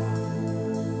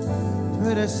 Tú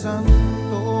eres santo.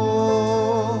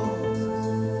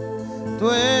 Tú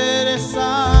eres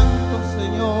santo,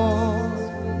 Señor.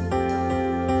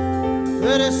 Tú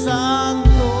eres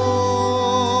santo,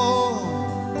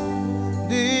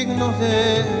 digno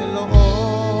de loor.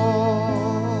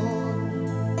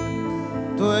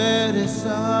 Tú eres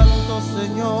santo,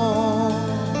 Señor.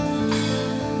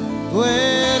 Tú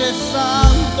eres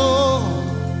santo.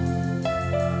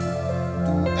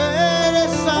 Tú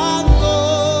eres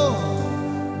santo,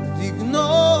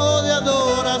 digno de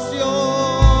adoración.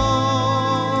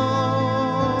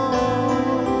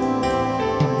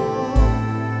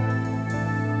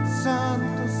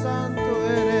 Santo, santo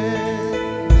eres,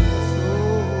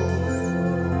 Jesús.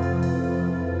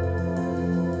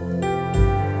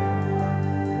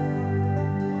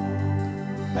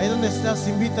 Ahí donde estás,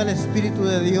 invita al Espíritu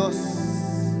de Dios.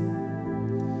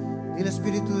 Dile: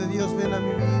 Espíritu de Dios, ven a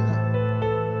mi vida.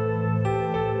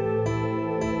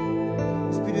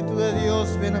 Espíritu de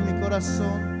Dios, ven a mi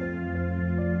corazón.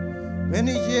 Ven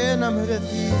y lléname de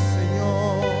ti,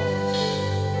 Señor.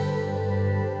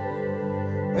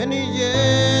 Ven y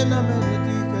lléname de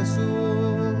ti, Jesús.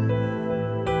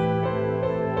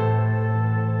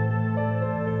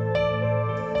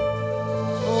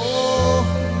 Oh,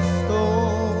 Cristo.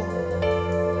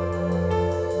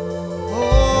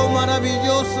 Oh,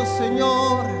 maravilloso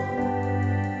Señor.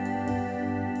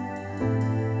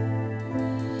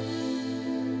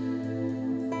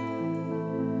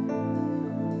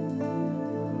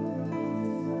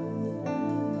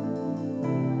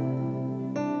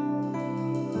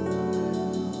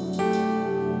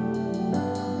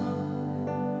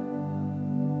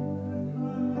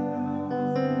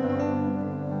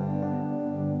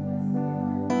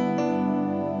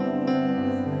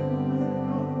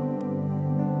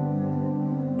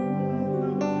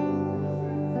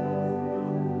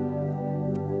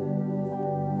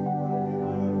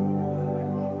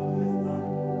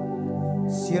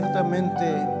 Ciertamente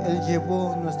Él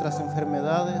llevó nuestras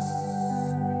enfermedades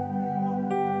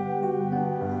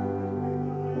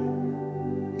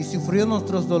y sufrió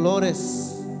nuestros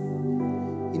dolores,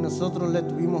 y nosotros le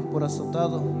tuvimos por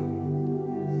azotado,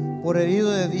 por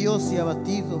herido de Dios y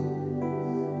abatido.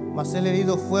 Mas Él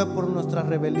herido fue por nuestras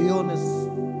rebeliones,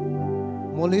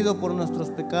 molido por nuestros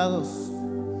pecados.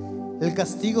 El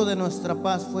castigo de nuestra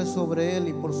paz fue sobre Él,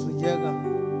 y por su llaga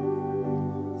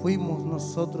fuimos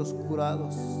nosotros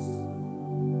curados.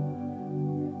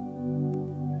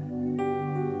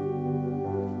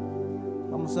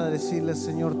 Vamos a decirle: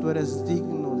 Señor, tú eres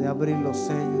digno de abrir los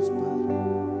sellos, Padre.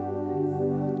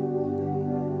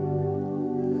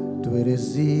 Tú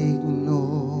eres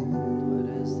digno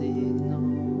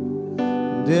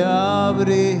de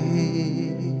abrir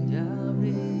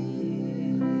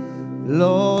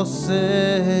los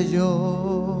sellos,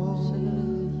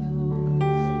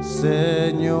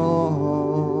 Señor.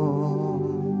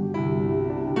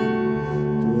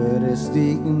 Tú eres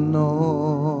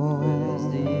digno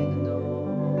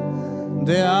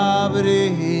de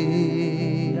abrir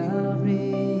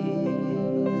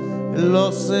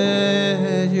los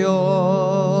sellos,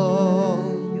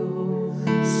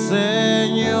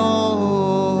 Señor,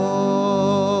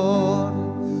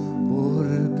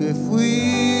 porque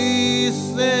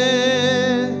fuiste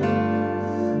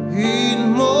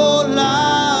inmolado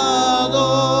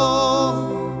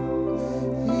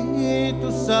y tu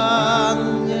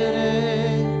sangre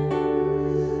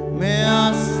me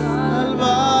ha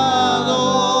salvado,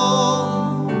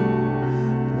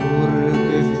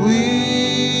 porque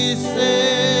fuiste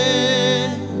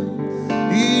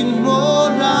inmolado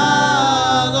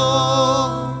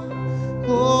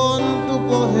con tu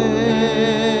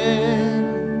poder,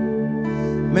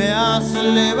 me has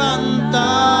levantado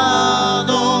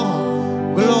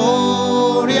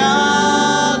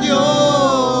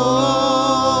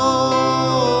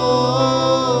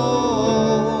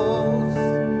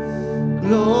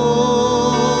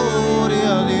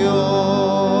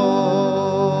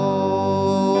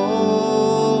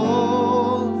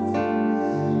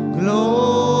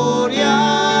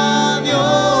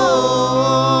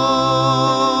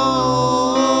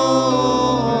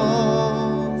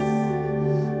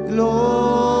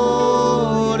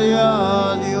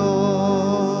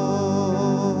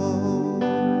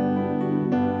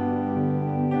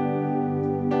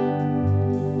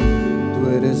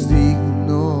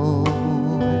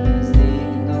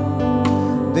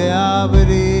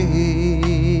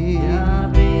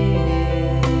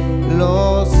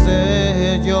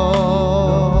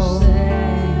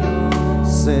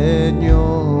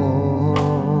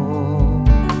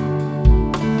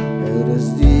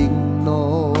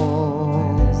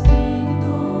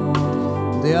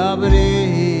de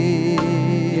abrir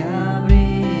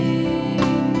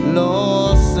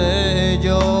los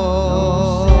sellos,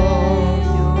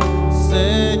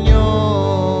 Señor,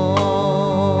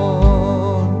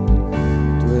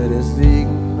 tú eres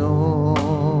digno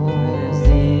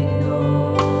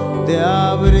de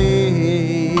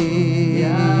abrir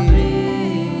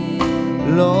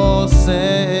los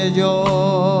sellos,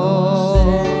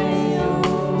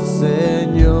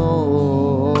 Señor,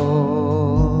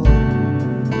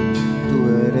 tú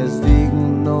eres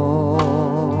digno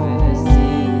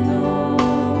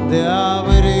de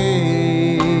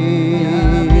abrir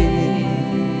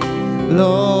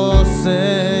los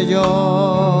sellos,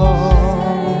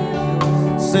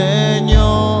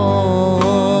 Señor,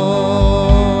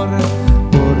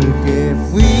 porque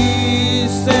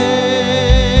fuiste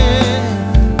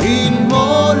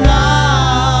inmolado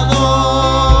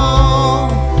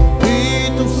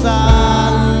y tu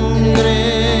sangre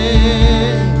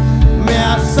me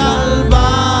ha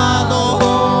salvado,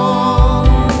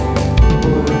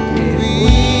 porque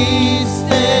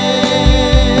fuiste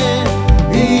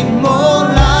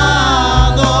inmolado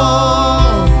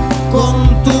con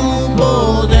tu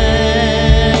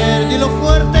poder. Dilo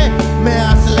fuerte, me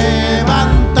has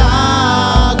levantado.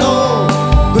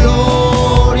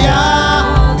 Gloria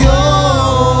a Dios,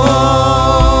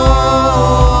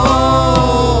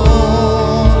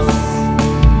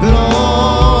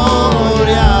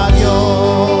 gloria a Dios, gloria a Dios,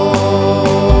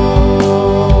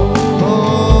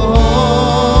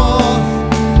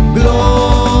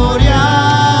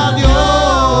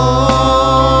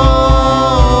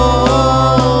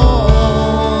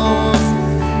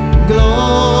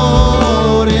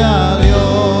 gloria a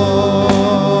Dios,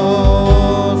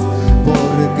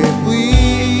 porque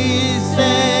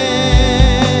fuiste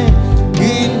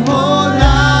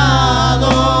inmolado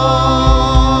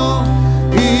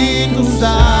y tu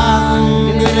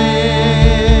sangre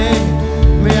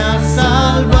me ha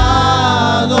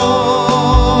salvado,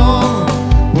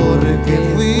 porque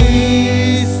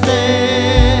fuiste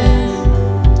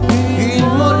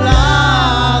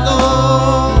inmolado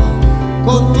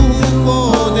con tu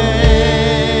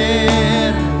poder,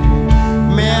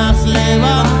 me has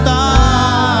levantado.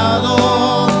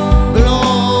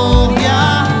 Gloria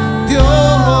a Dios,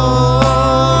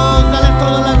 dale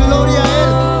toda la gloria a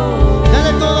Él,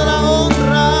 dale toda la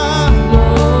honra.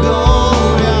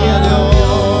 Gloria a Dios,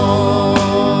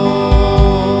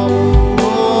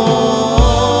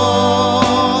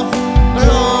 gloria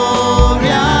a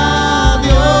gloria a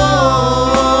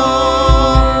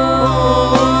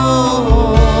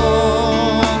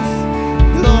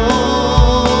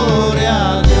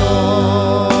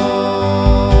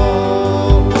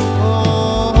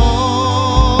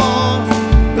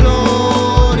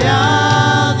gloria a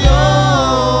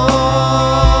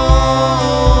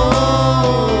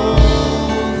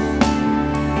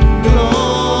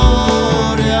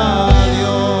gloria a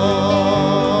Dios.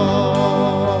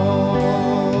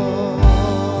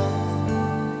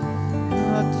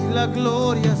 A ti la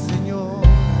gloria, Señor.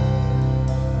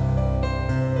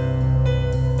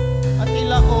 A ti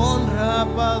la honra,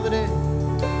 Padre,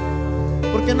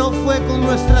 porque no fue con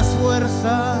nuestras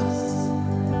fuerzas,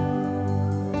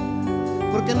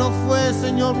 porque no fue,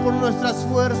 Señor, por nuestras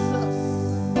fuerzas,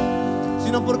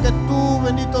 sino porque tú,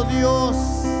 bendito Dios,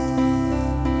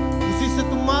 pusiste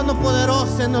tu mano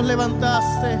poderosa y nos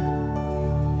levantaste.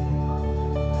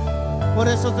 Por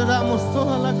eso te damos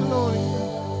toda la gloria.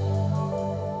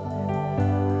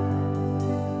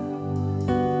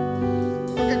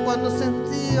 Porque cuando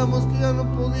sentíamos que ya no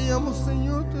podíamos,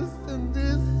 Señor, te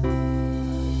extendiste.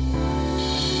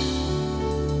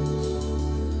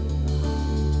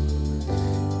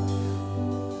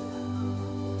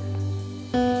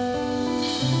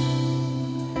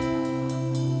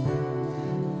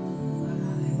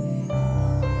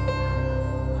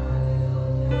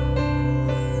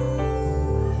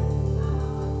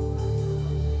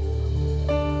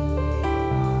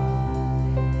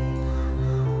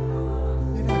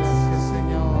 Gracias,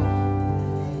 Señor.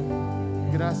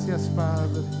 Gracias,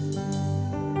 Padre.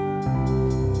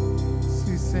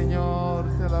 Sí, Señor,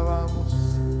 te alabamos.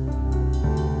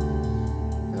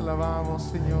 Te alabamos,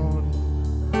 Señor.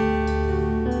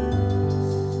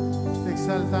 Te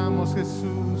exaltamos,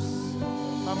 Jesús.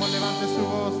 Vamos, levante su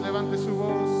voz, levante su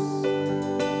voz.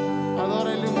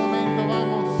 Adórele un momento,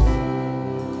 vamos.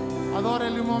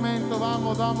 Adórele un momento,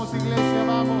 vamos, vamos, iglesia,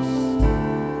 vamos.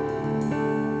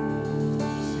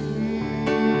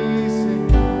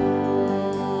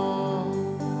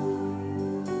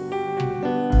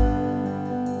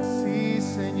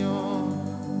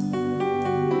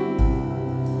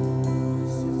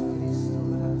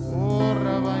 Oh,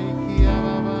 Rabbi,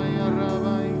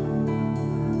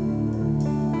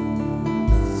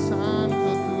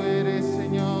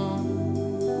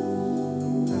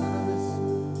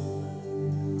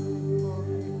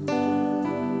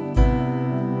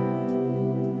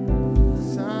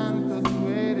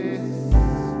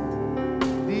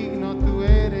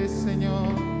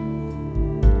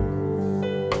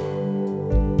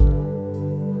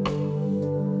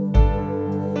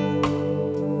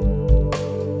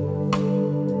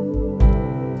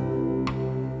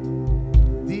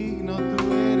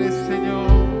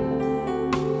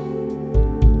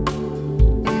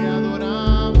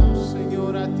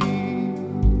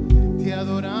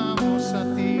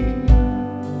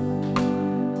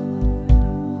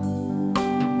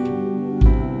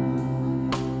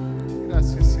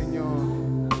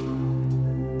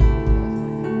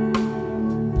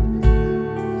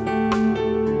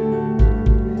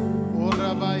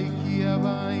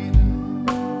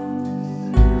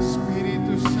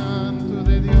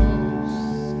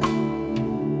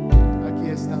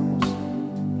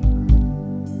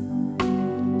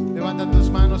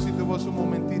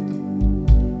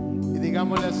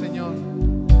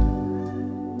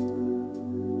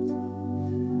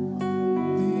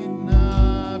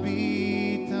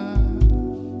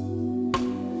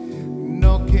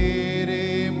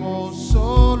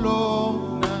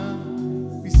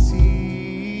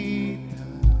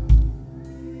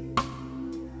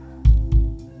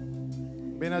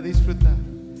 Ven a disfrutar.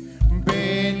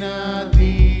 Ven a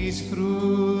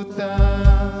disfrutar.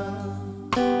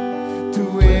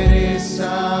 Tú eres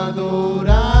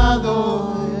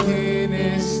adorado en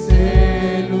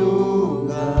este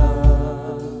lugar.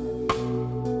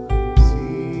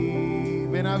 Sí,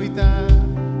 ven a habitar.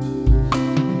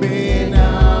 Ven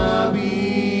a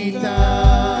habitar.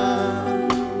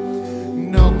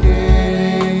 No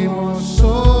queremos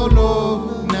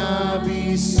solo una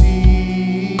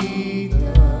visita.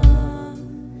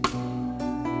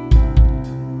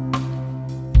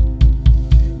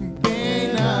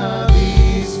 Ven a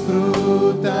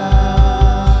disfrutar.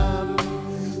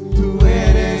 Tú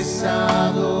eres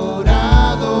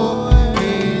adorado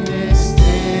en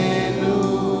este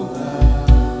lugar.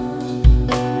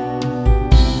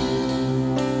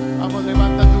 Vamos,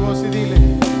 levanta tu voz y dile.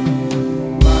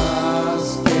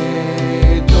 Más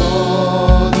que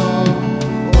todo,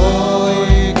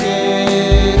 hoy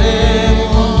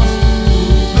queremos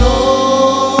tu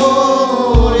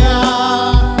gloria,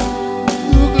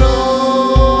 tu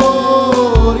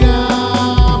gloria.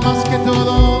 Más que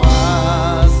todo,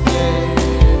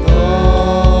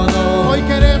 hoy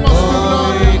queremos tu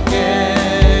gloria,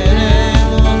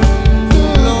 tu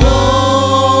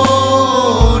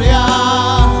gloria,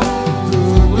 tu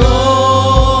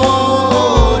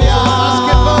gloria. Más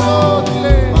que todo,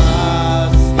 dile.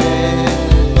 Más que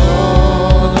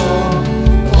todo,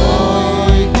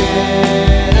 hoy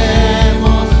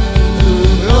queremos tu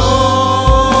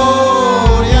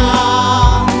gloria,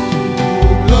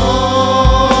 tu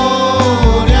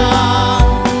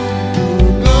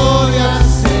gloria,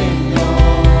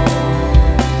 Señor,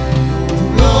 tu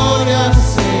gloria,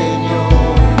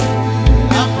 Señor,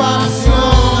 me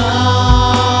apasiona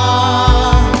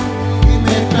y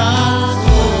me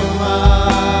transforma.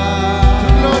 Tu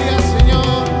gloria,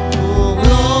 Señor, tu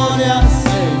gloria,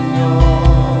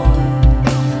 Señor,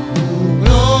 tu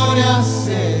gloria,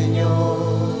 Señor.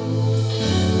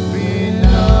 Ven a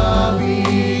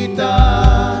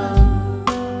habitar.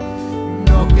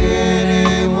 No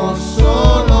queremos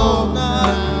solo una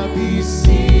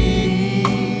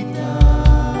visita.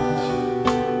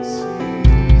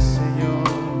 Sí, Señor.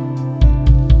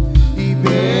 Y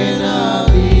ven a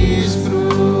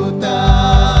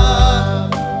disfrutar.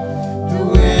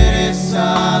 Tú eres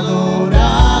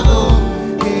adorado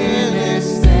en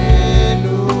este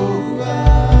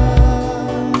lugar.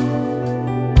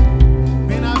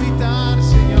 Ven a habitar,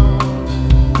 Señor.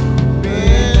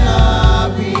 Ven a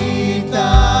habitar.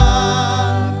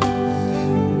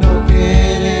 No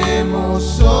queremos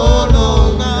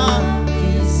solo una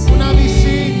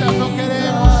visita, no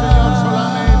queremos, Señor,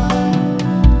 solamente.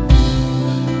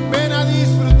 Ven a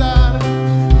disfrutar.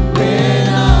 Ven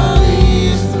a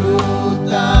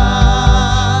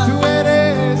disfrutar. Tú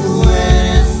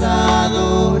eres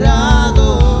adorado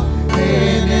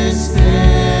en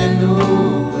este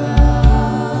lugar.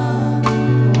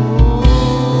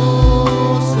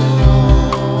 Oh,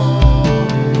 Señor,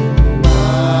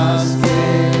 más que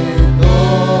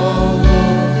todo,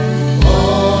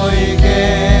 hoy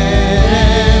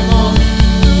queremos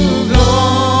tu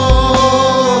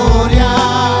gloria,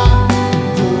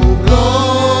 tu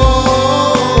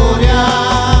gloria.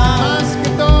 Más que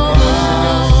todo,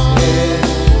 Señor,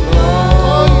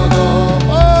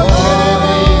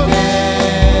 hoy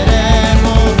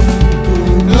queremos tu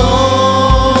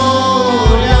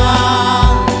gloria,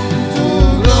 tu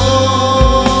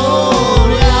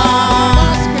gloria.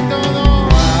 Más que todo,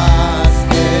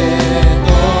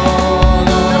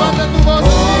 levanta tu voz y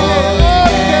dile,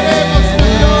 hoy queremos tu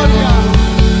gloria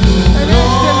en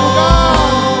este lugar.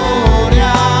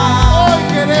 Hoy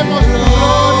queremos tu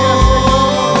gloria,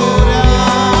 Señor.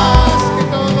 Más que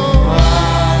todo,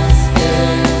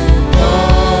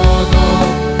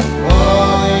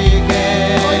 hoy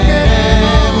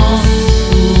queremos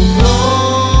tu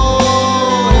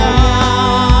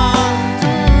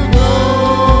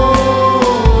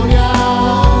gloria,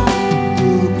 tu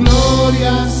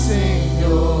gloria,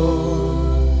 Señor,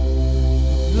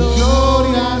 tu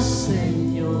gloria,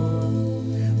 Señor,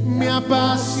 me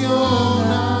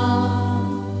apasiona,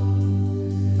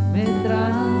 me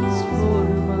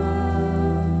transforma.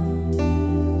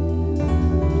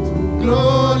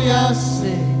 gloria,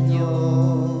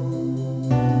 Señor,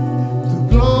 tu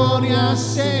gloria,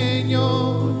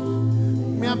 Señor,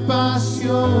 me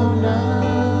apasiona.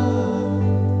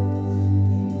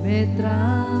 Me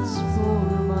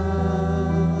transforma.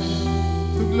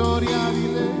 Tu gloria,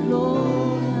 dile.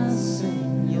 Gloria,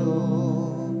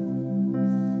 Señor.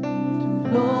 Tu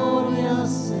gloria,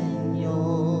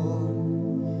 Señor.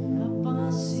 Me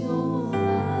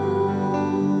apasiona.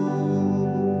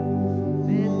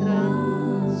 Me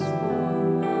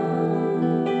transforma.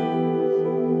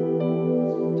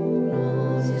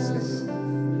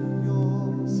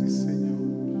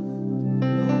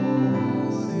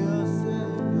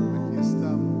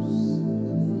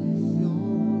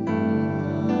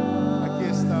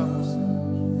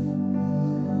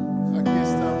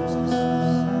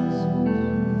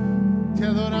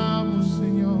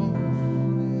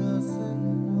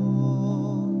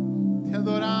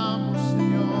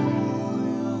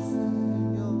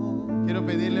 quiero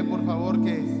pedirle por favor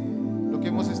que lo que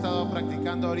hemos estado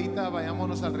practicando ahorita,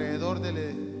 vayámonos alrededor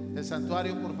del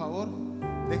santuario, por favor.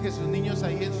 Deje sus niños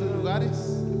ahí en sus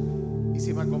lugares. Y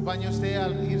si me acompaña usted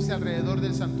al irse alrededor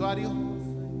del santuario,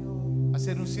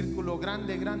 hacer un círculo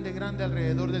grande, grande, grande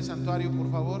alrededor del santuario,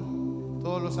 por favor.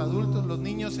 Todos los adultos, los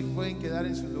niños se pueden quedar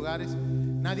en sus lugares.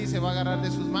 Nadie se va a agarrar de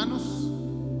sus manos.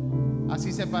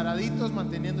 Así separaditos,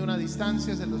 manteniendo una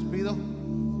distancia, se los pido.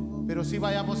 Pero sí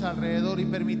vayamos alrededor y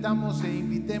permitamos e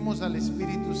invitemos al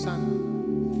Espíritu Santo.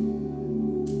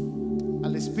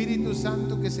 Al Espíritu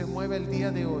Santo que se mueve el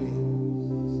día de hoy.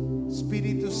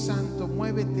 Espíritu Santo,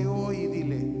 muévete hoy,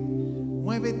 dile.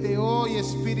 Muévete hoy,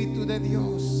 Espíritu de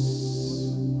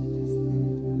Dios.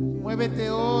 Muévete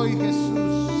hoy,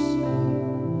 Jesús.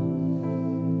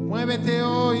 Muévete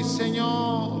hoy,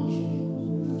 Señor,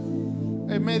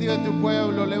 en medio de tu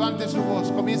pueblo. Levante su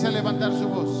voz, comience a levantar su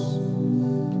voz.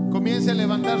 Comience a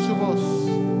levantar su voz.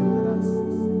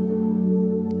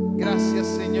 Gracias,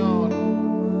 Señor.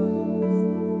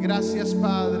 Gracias,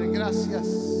 Padre. Gracias,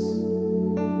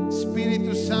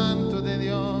 Espíritu Santo de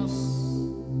Dios.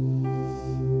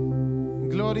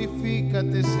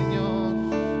 Glorifícate, Señor.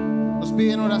 Nos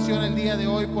piden oración el día de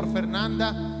hoy por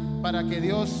Fernanda, para que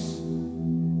Dios,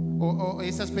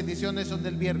 esas peticiones son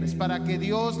del viernes, para que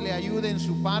Dios le ayude en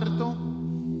su parto.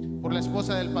 Por la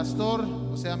esposa del pastor,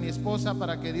 o sea, mi esposa,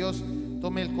 para que Dios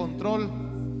tome el control.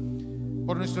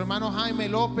 Por nuestro hermano Jaime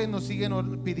López nos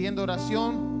siguen pidiendo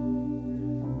oración.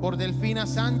 Por Delfina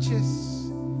Sánchez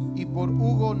y por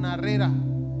Hugo Narrera,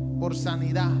 por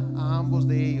sanidad a ambos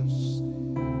de ellos.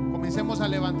 Comencemos a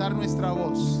levantar nuestra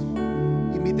voz.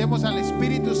 Invitemos al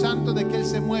Espíritu Santo de que Él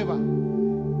se mueva.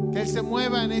 Que Él se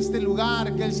mueva en este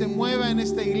lugar, que Él se mueva en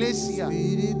esta iglesia.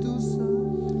 Espíritu Santo.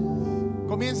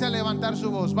 Comience a levantar su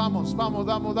voz. Vamos, vamos,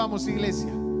 vamos, vamos,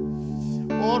 iglesia.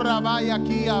 Ora vaya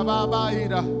aquí a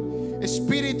babaira.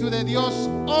 Espíritu de Dios,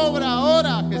 obra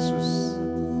ahora, Jesús.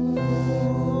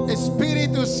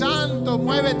 Espíritu Santo,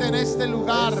 muévete en este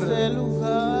lugar.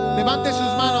 Levante sus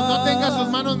manos, no tenga sus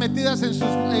manos metidas en sus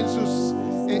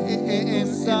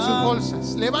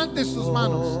bolsas. Levante sus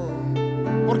manos,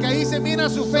 porque ahí se mira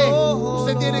su fe.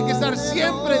 Usted tiene que estar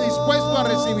siempre dispuesto a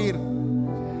recibir.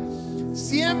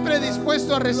 Siempre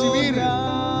dispuesto a recibir.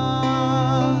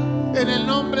 En el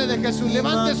nombre de Jesús.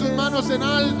 Levante sus manos en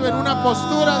alto, en una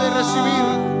postura de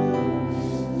recibir.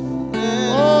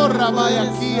 Oh, Rabay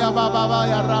aquí,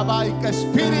 Ababaya, Rabay.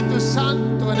 Espíritu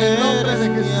Santo, en el nombre de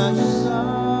Jesús.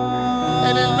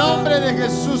 En el nombre de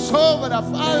Jesús, obra,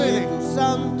 Padre.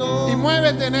 Y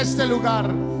muévete en este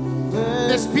lugar.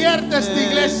 Despierta esta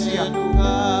iglesia.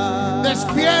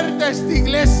 Despierta esta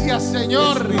iglesia,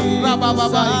 Señor.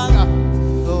 Rabababaica.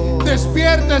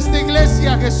 Despierta esta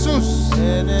iglesia, Jesús.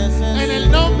 En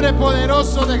el nombre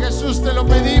poderoso de Jesús te lo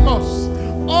pedimos.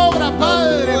 Obra,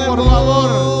 Padre, por favor.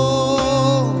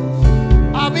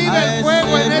 Aviva el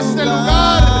fuego en este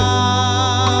lugar.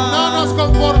 No nos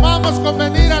conformamos con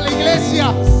venir a la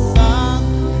iglesia.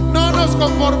 No nos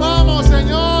conformamos,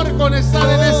 Señor, con estar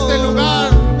en este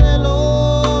lugar.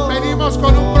 Venimos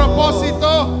con un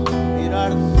propósito.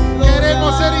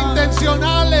 Queremos ser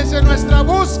intencionales en nuestra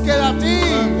búsqueda a ti.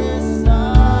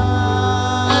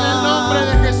 En el nombre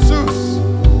de Jesús,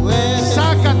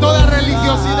 saca toda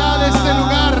religiosidad de este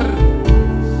lugar.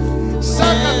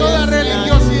 Saca toda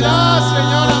religiosidad,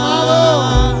 Señor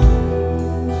amado,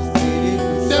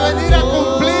 de venir a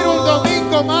cumplir un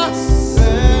domingo más,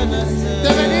 de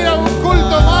venir a un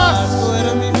culto más,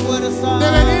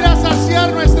 de venir a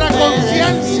saciar nuestra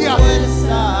conciencia.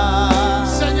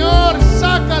 Señor,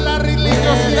 saca la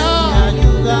religiosidad.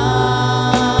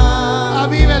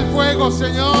 Aviva el fuego,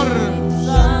 Señor.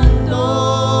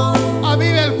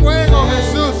 Aviva el fuego,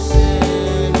 Jesús.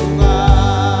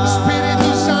 Espíritu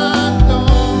Santo.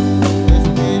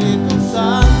 Espíritu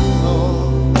Santo.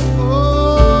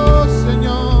 Oh,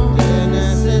 Señor. Te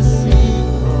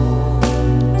necesito.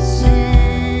 Sí.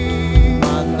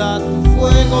 Manda tu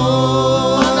fuego.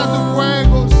 Manda tu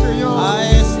fuego, Señor. A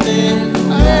este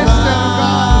lugar.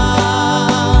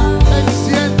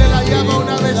 Enciende la llama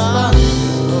una vez más.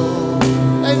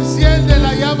 Enciende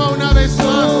la llama una vez más.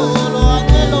 Solo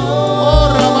anhelo. Oh,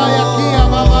 Rabay aquí,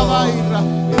 Ababaira.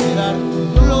 Mirar tu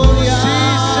gloria. Sí,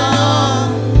 Señor.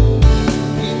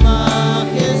 Mi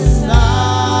majestad.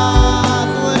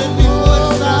 Tú eres mi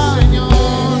fuerza.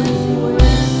 Señor.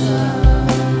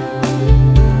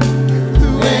 Tú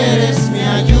eres mi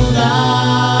ayuda.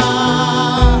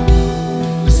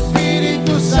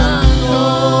 Espíritu Santo,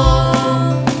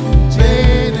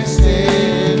 ven este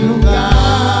lugar.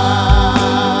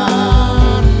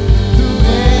 Tú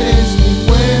eres mi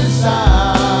fuerza.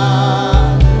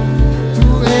 Tú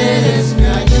eres mi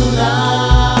ayuda.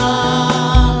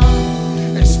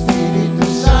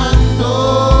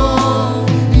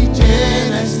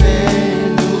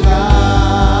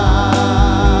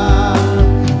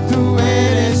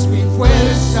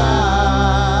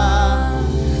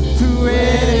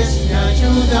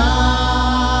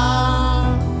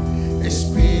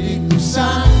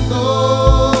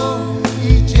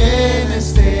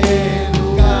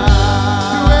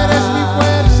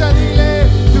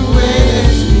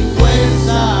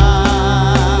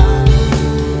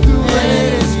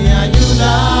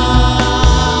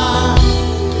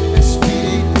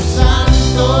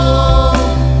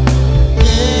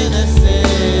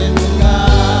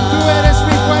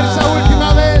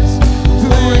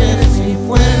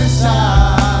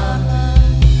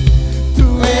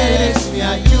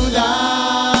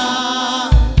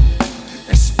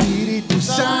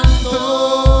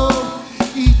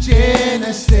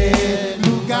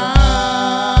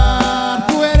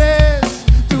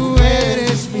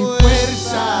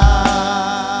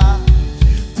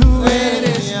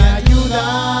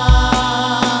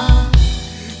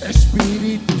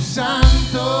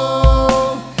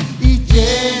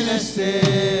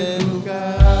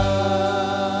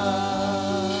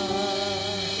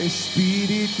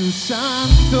 Espíritu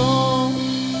Santo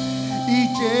y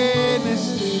llena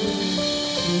este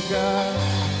lugar.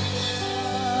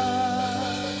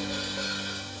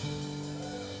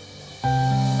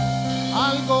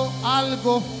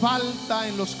 Algo falta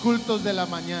en los cultos de la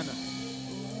mañana.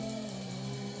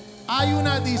 Hay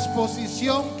una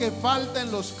disposición que falta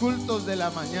en los cultos de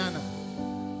la mañana.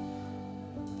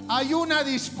 Hay una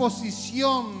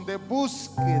disposición de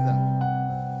búsqueda.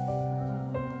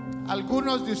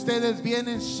 Algunos de ustedes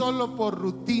vienen solo por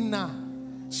rutina,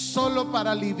 solo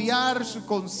para aliviar su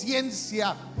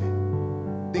conciencia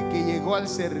de que llegó al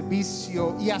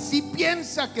servicio y así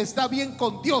piensa que está bien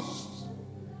con Dios.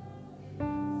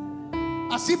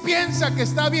 Así piensa que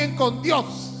está bien con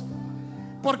Dios,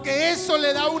 porque eso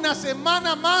le da una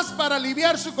semana más para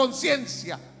aliviar su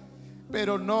conciencia.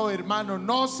 Pero no, hermano,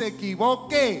 no se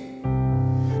equivoque.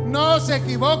 No se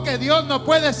equivoque. Dios no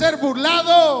puede ser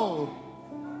burlado.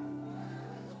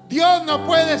 Dios no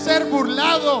puede ser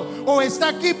burlado. O está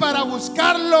aquí para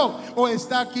buscarlo, o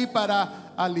está aquí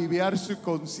para aliviar su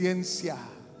conciencia.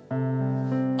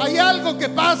 Hay algo que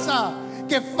pasa,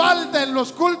 que falta en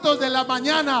los cultos de la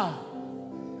mañana.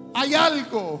 Hay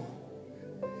algo.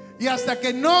 Y hasta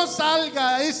que no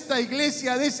salga esta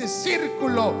iglesia de ese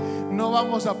círculo, no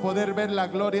vamos a poder ver la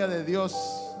gloria de Dios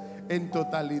en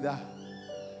totalidad.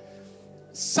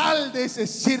 Sal de ese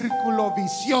círculo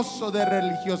vicioso de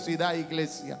religiosidad,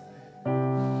 iglesia.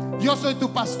 Yo soy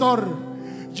tu pastor.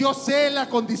 Yo sé la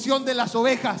condición de las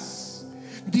ovejas.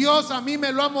 Dios a mí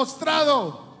me lo ha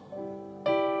mostrado.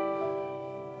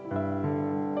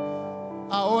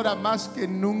 Ahora más que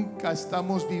nunca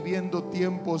estamos viviendo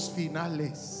tiempos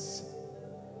finales.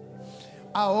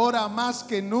 Ahora más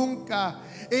que nunca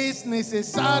es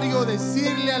necesario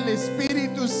decirle al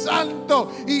Espíritu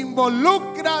Santo: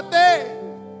 involúcrate.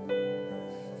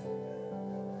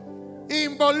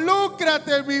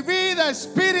 Involúcrate en mi vida,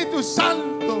 Espíritu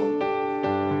Santo.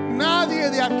 Nadie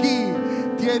de aquí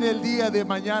tiene el día de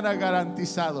mañana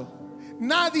garantizado.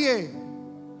 Nadie.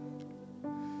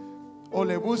 O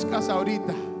le buscas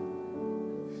ahorita,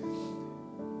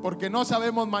 porque no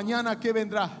sabemos mañana qué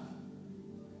vendrá.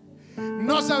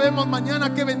 No sabemos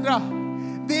mañana qué vendrá.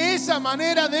 De esa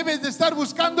manera debes de estar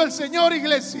buscando al Señor,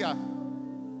 iglesia.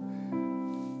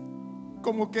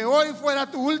 Como que hoy fuera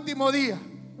tu último día.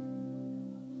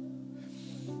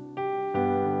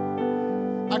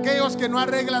 Aquellos que no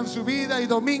arreglan su vida y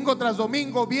domingo tras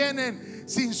domingo vienen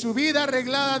sin su vida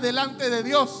arreglada delante de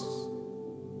Dios,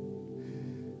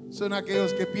 son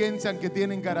aquellos que piensan que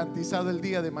tienen garantizado el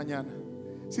día de mañana.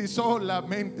 Si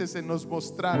solamente se nos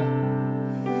mostrara,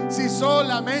 si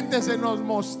solamente se nos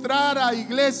mostrara,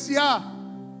 iglesia,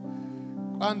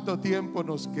 cuánto tiempo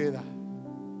nos queda.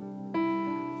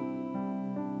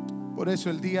 Por eso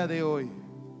el día de hoy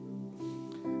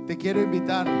te quiero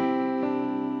invitar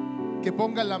que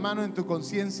pongas la mano en tu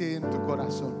conciencia y en tu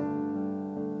corazón,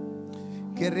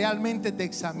 que realmente te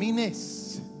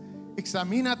examines.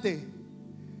 Examínate.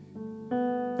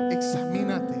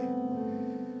 Examínate.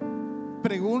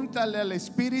 Pregúntale al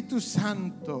Espíritu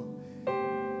Santo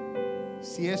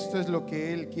si esto es lo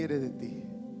que Él quiere de ti,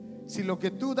 si lo que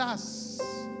tú das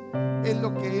es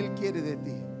lo que Él quiere de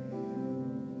ti.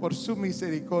 Por su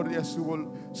misericordia,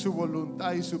 su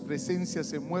voluntad y su presencia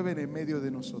se mueven en medio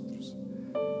de nosotros.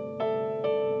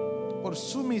 Por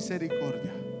su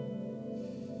misericordia.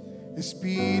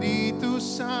 Espíritu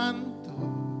Santo,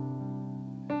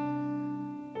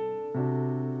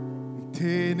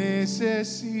 te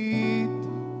necesito.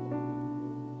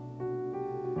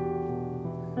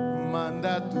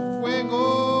 Manda tu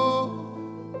fuego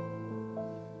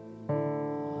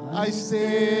a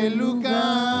este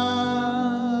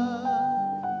lugar.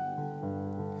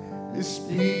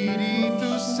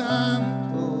 Espíritu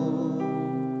Santo,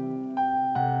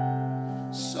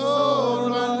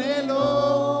 solo anhelo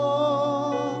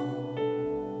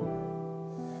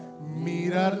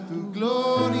mirar tu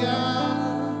gloria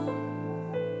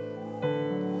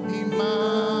y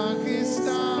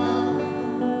majestad.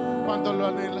 Cuando lo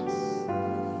anhelas,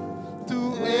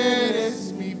 tú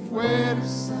eres mi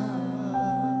fuerza,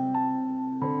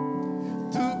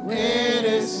 tú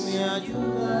eres mi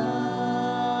ayuda.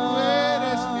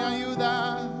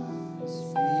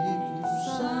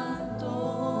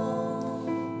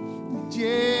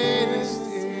 Llenes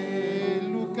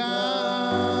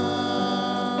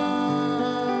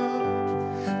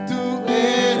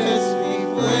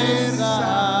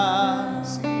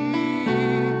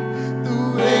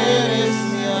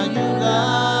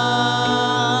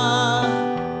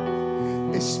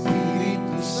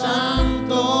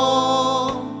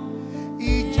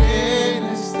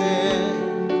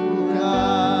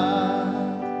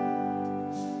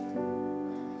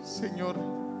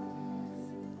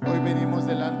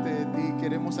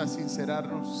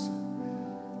inclinarnos.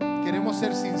 Queremos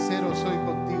ser sinceros hoy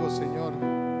contigo, Señor.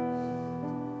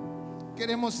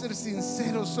 Queremos ser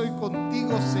sinceros hoy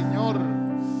contigo, Señor.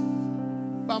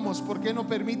 Vamos, ¿por qué no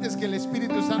permites que el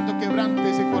Espíritu Santo quebrante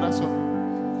ese corazón?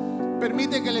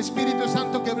 Permite que el Espíritu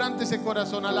Santo quebrante ese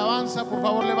corazón. Alabanza, por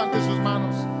favor, levante sus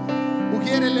manos.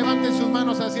 Ujieres, levanten sus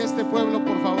manos hacia este pueblo,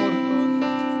 por favor.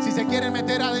 Si se quieren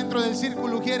meter adentro del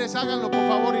círculo, ujieres, háganlo, por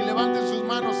favor, y levanten sus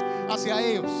manos hacia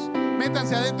ellos.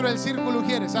 Métanse adentro del círculo,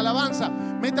 ujieres. Alabanza,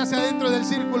 métanse adentro del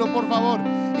círculo, por favor,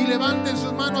 y levanten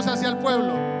sus manos hacia el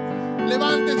pueblo.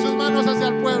 Levanten sus manos hacia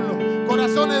el pueblo.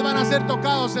 Corazones van a ser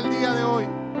tocados el día de hoy.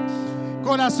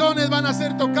 Corazones van a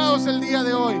ser tocados el día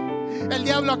de hoy. El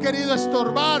diablo ha querido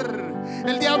estorbar.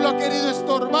 El diablo ha querido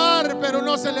estorbar, pero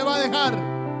no se le va a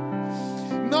dejar.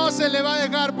 No se le va a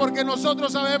dejar, porque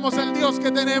nosotros sabemos el Dios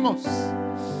que tenemos.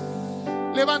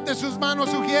 Levante sus manos,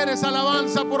 sugieres,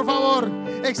 alabanza, por favor.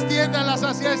 Extiéndalas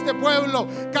hacia este pueblo.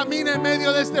 Camina en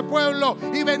medio de este pueblo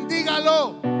y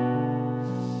bendígalo.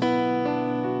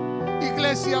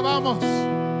 Iglesia, vamos.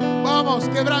 Vamos,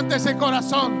 quebrante ese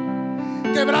corazón.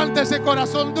 Quebrante ese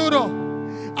corazón duro.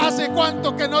 ¿Hace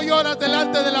cuánto que no lloras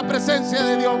delante de la presencia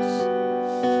de Dios?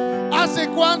 ¿Hace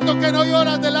cuánto que no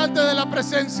lloras delante de la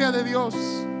presencia de Dios?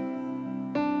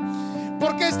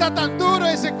 ¿Por qué está tan duro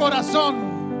ese corazón?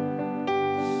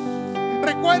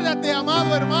 Recuérdate,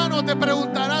 amado hermano, te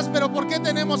preguntarás, pero ¿por qué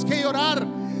tenemos que llorar?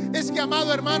 Es que,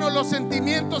 amado hermano, los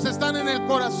sentimientos están en el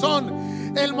corazón.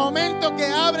 El momento que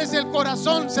abres el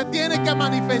corazón se tiene que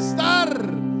manifestar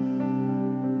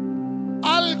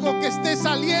algo que esté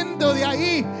saliendo de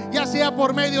ahí, ya sea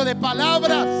por medio de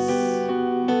palabras,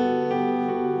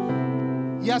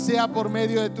 ya sea por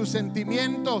medio de tus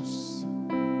sentimientos.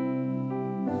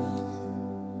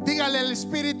 Dígale al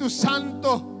Espíritu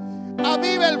Santo: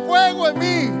 aviva el fuego en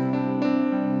mí.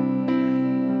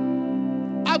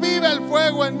 Aviva el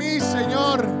fuego en mí,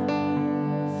 Señor.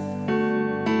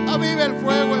 Aviva el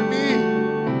fuego en mí.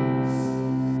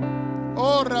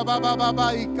 Oh,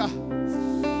 rabababaika.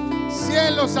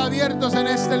 Cielos abiertos en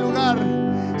este lugar.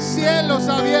 Cielos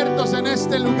abiertos en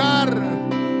este lugar.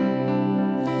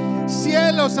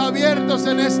 Cielos abiertos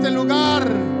en este lugar.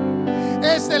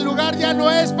 Este lugar ya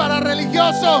no es para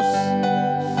religiosos.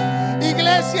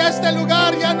 Iglesia, este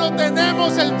lugar ya no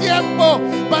tenemos el tiempo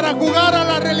para jugar a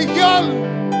la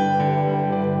religión.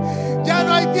 Ya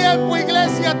no hay tiempo,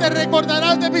 iglesia, te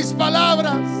recordarás de mis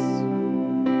palabras.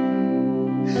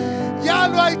 Ya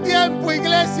no hay tiempo,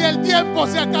 iglesia, el tiempo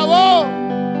se acabó.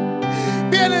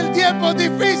 Vienen tiempos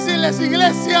difíciles,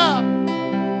 iglesia.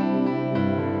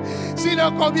 Si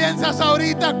no comienzas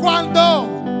ahorita, ¿cuándo?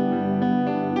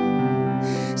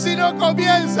 Si no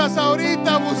comienzas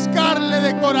ahorita a buscarle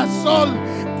de corazón,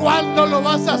 ¿cuándo lo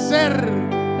vas a hacer?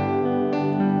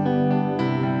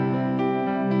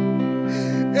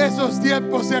 Esos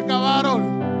tiempos se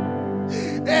acabaron.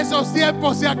 Esos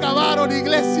tiempos se acabaron,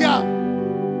 iglesia.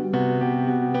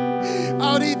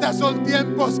 Ahorita son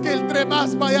tiempos que entre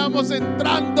más vayamos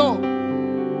entrando,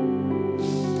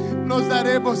 nos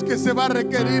daremos que se va a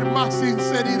requerir más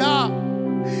sinceridad.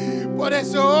 Por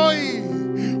eso hoy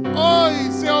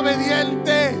sé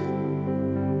obediente.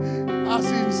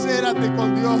 Asincérate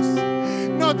con Dios.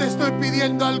 No te estoy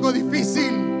pidiendo algo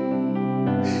difícil.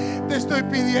 Te estoy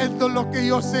pidiendo lo que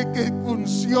yo sé que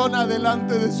funciona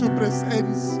delante de su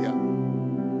presencia.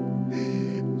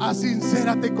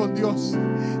 Asincérate con Dios.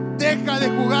 Deja de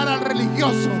jugar al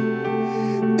religioso.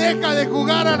 Deja de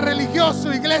jugar al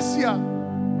religioso, iglesia.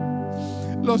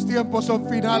 Los tiempos son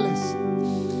finales.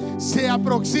 Se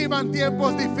aproximan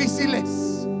tiempos difíciles.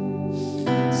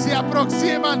 Se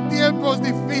aproximan tiempos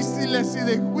difíciles y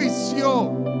de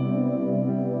juicio.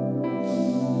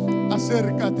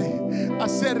 Acércate,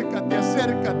 acércate,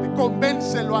 acércate.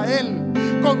 Convéncelo a Él.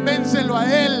 Convéncelo a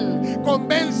Él.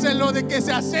 Convéncelo de que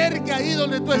se acerque ahí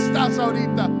donde tú estás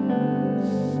ahorita.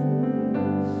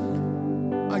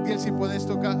 Maquiel, si puedes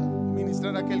tocar,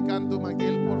 ministrar aquel canto,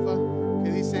 Maquiel, porfa,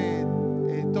 que dice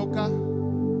toca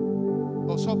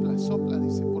o sopla, sopla,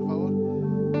 dice, por favor.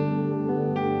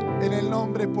 En el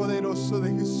nombre poderoso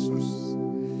de Jesús,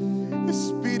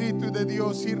 Espíritu de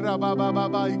Dios, y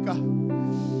rabababaika.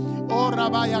 Oh,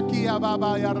 rabaya aquí,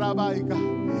 ababaya, rabaika.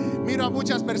 Miro a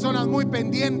muchas personas muy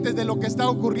pendientes de lo que está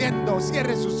ocurriendo.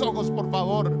 Cierre sus ojos, por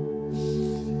favor.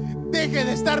 Deje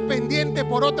de estar pendiente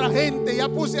por otra gente. Ya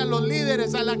puse a los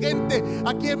líderes, a la gente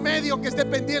aquí en medio que esté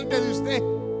pendiente de usted.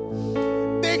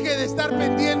 Deje de estar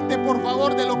pendiente, por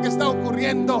favor, de lo que está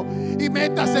ocurriendo y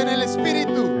métase en el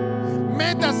Espíritu.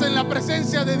 Métase en la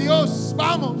presencia de Dios.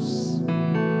 Vamos.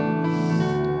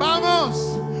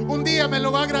 Vamos. Un día me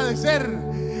lo va a agradecer.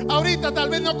 Ahorita tal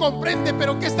vez no comprende,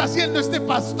 pero ¿qué está haciendo este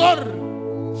pastor?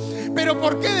 Pero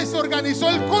 ¿por qué desorganizó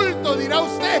el culto?, dirá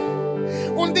usted.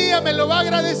 Un día me lo va a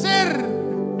agradecer.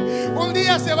 Un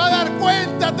día se va a dar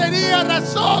cuenta, tenía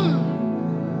razón.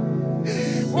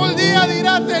 Un día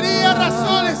dirá, tenía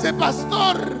razón ese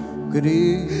pastor.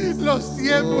 Los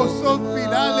tiempos son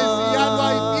finales y ya no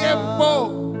hay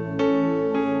tiempo.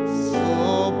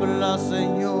 Sopla,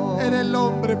 Señor, En el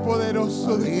nombre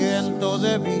poderoso de viento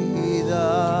de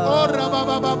vida. Oh,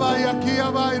 rabababa, y aquí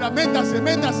abaira. Métase,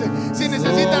 métase. Si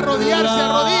necesita arrodillarse,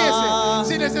 arrodíese.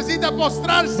 Si necesita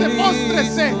postrarse,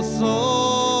 póstrese.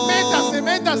 Métase,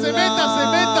 métase, métase,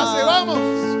 métase. Vamos.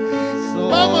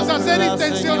 Vamos a ser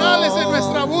intencionales en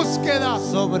nuestra búsqueda.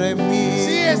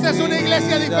 Sí, esta es una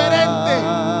iglesia diferente.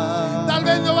 Tal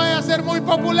vez no vaya a ser muy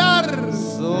popular, pero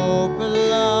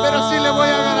sí le voy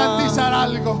a garantizar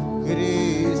algo: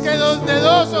 que donde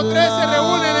 2 o 3 se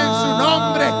reúnen en su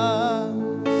nombre,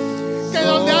 que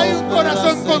donde hay un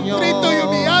corazón contrito y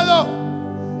humillado,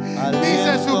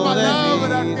 dice su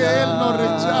palabra que Él no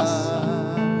rechaza.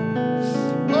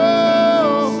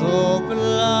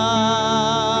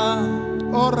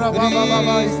 Oh,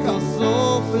 rabababa,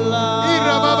 sopla, y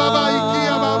rabababa, y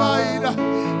kiababaira,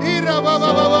 y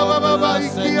rabababa, y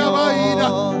kiabaira.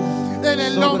 En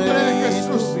el nombre de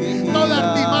Jesús,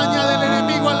 toda artimaña del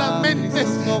enemigo a las mentes,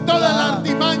 toda la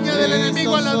artimaña del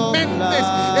enemigo a las mentes,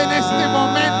 en este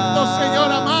momento,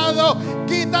 Señor amado,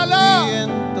 quítala.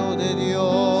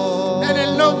 En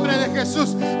el nombre de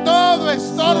Jesús, todo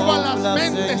estorbo a las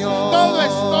mentes, todo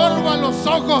estorbo a los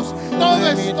ojos, todo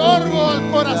estorbo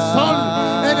al corazón,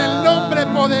 en el nombre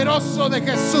poderoso de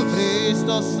Jesús,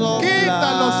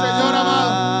 quítalo, Señor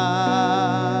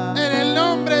amado, en el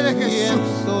nombre de Jesús.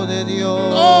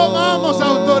 Tomamos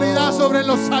autoridad sobre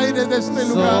los aires de este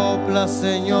lugar.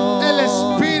 El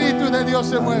Espíritu de Dios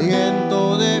se mueve.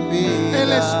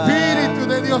 El Espíritu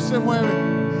de Dios se mueve.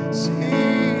 Sí,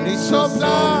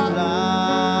 sopla.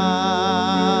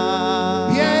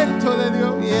 Viento de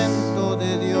Dios. Viento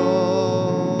de Dios.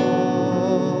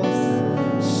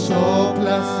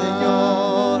 Sopla,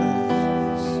 Señor.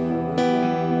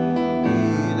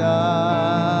 Mira.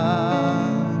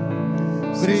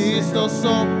 Cristo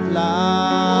sopla.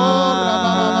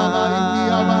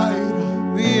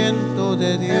 Viento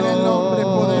de Dios. En el nombre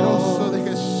poderoso de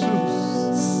Jesús.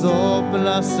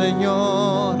 Sopla,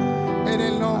 Señor. En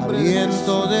el nombre de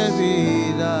Viento Jesús. de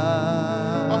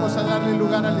vida. Vamos a darle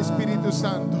lugar al Espíritu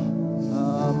Santo.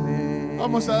 Amén.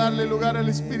 Vamos a darle lugar al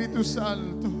Espíritu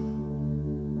Santo.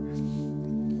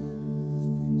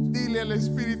 Dile al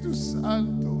Espíritu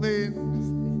Santo: ven,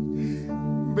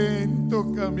 ven,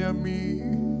 tócame a mí.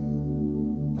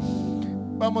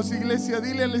 Vamos, iglesia,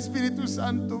 dile al Espíritu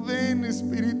Santo: ven,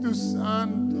 Espíritu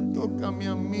Santo, tócame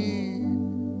a mí.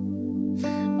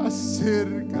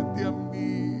 Acércate a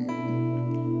mí.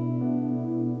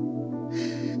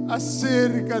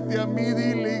 Acércate a mí,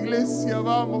 dile, iglesia,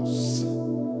 vamos.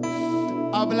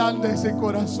 Ablanda ese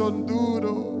corazón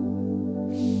duro.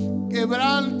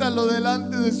 Quebrántalo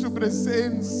delante de su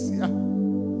presencia.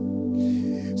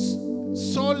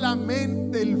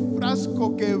 Solamente el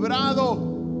frasco quebrado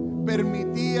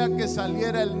permitía que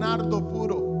saliera el nardo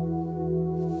puro.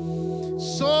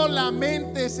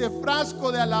 Solamente ese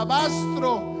frasco de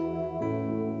alabastro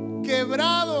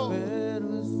quebrado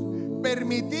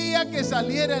permitía que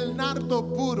saliera el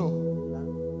nardo puro.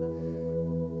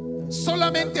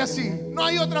 Solamente así, no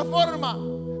hay otra forma.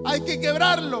 Hay que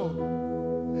quebrarlo.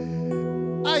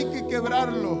 Hay que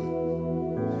quebrarlo.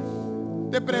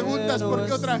 Te preguntas por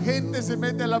qué otra gente se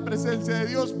mete a la presencia de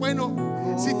Dios. Bueno,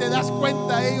 si te das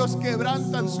cuenta, ellos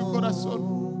quebrantan su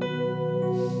corazón,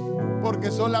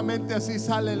 porque solamente así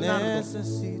sale el nardo.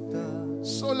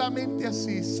 Solamente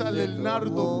así sale el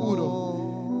nardo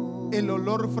puro, el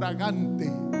olor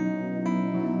fragante,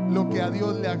 lo que a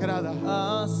Dios le agrada.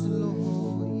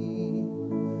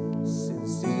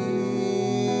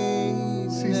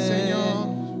 Sí, Señor,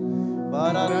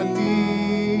 para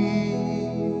ti.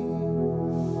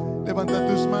 Levanta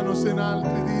tus manos en alto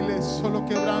y dile: solo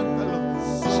quebrántalo.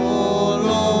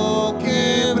 Solo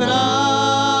quebrántalo.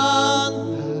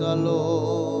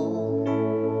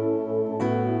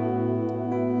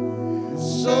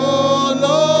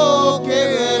 Solo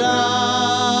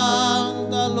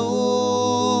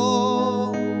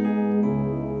quebrántalo.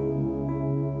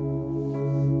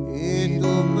 Y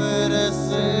tu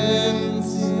presencia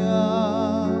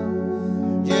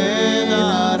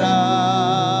llenará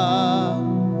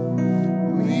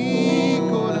mi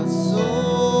corazón.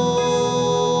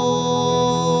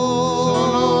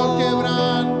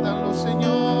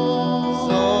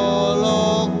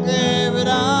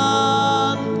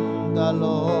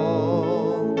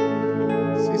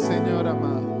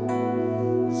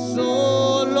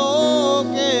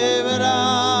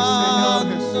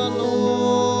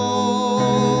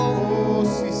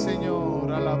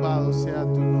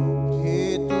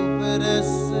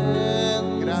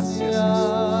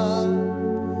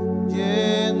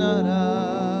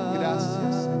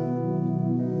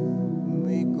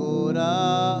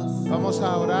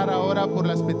 a orar ahora por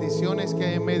las peticiones que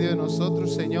hay en medio de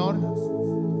nosotros, Señor.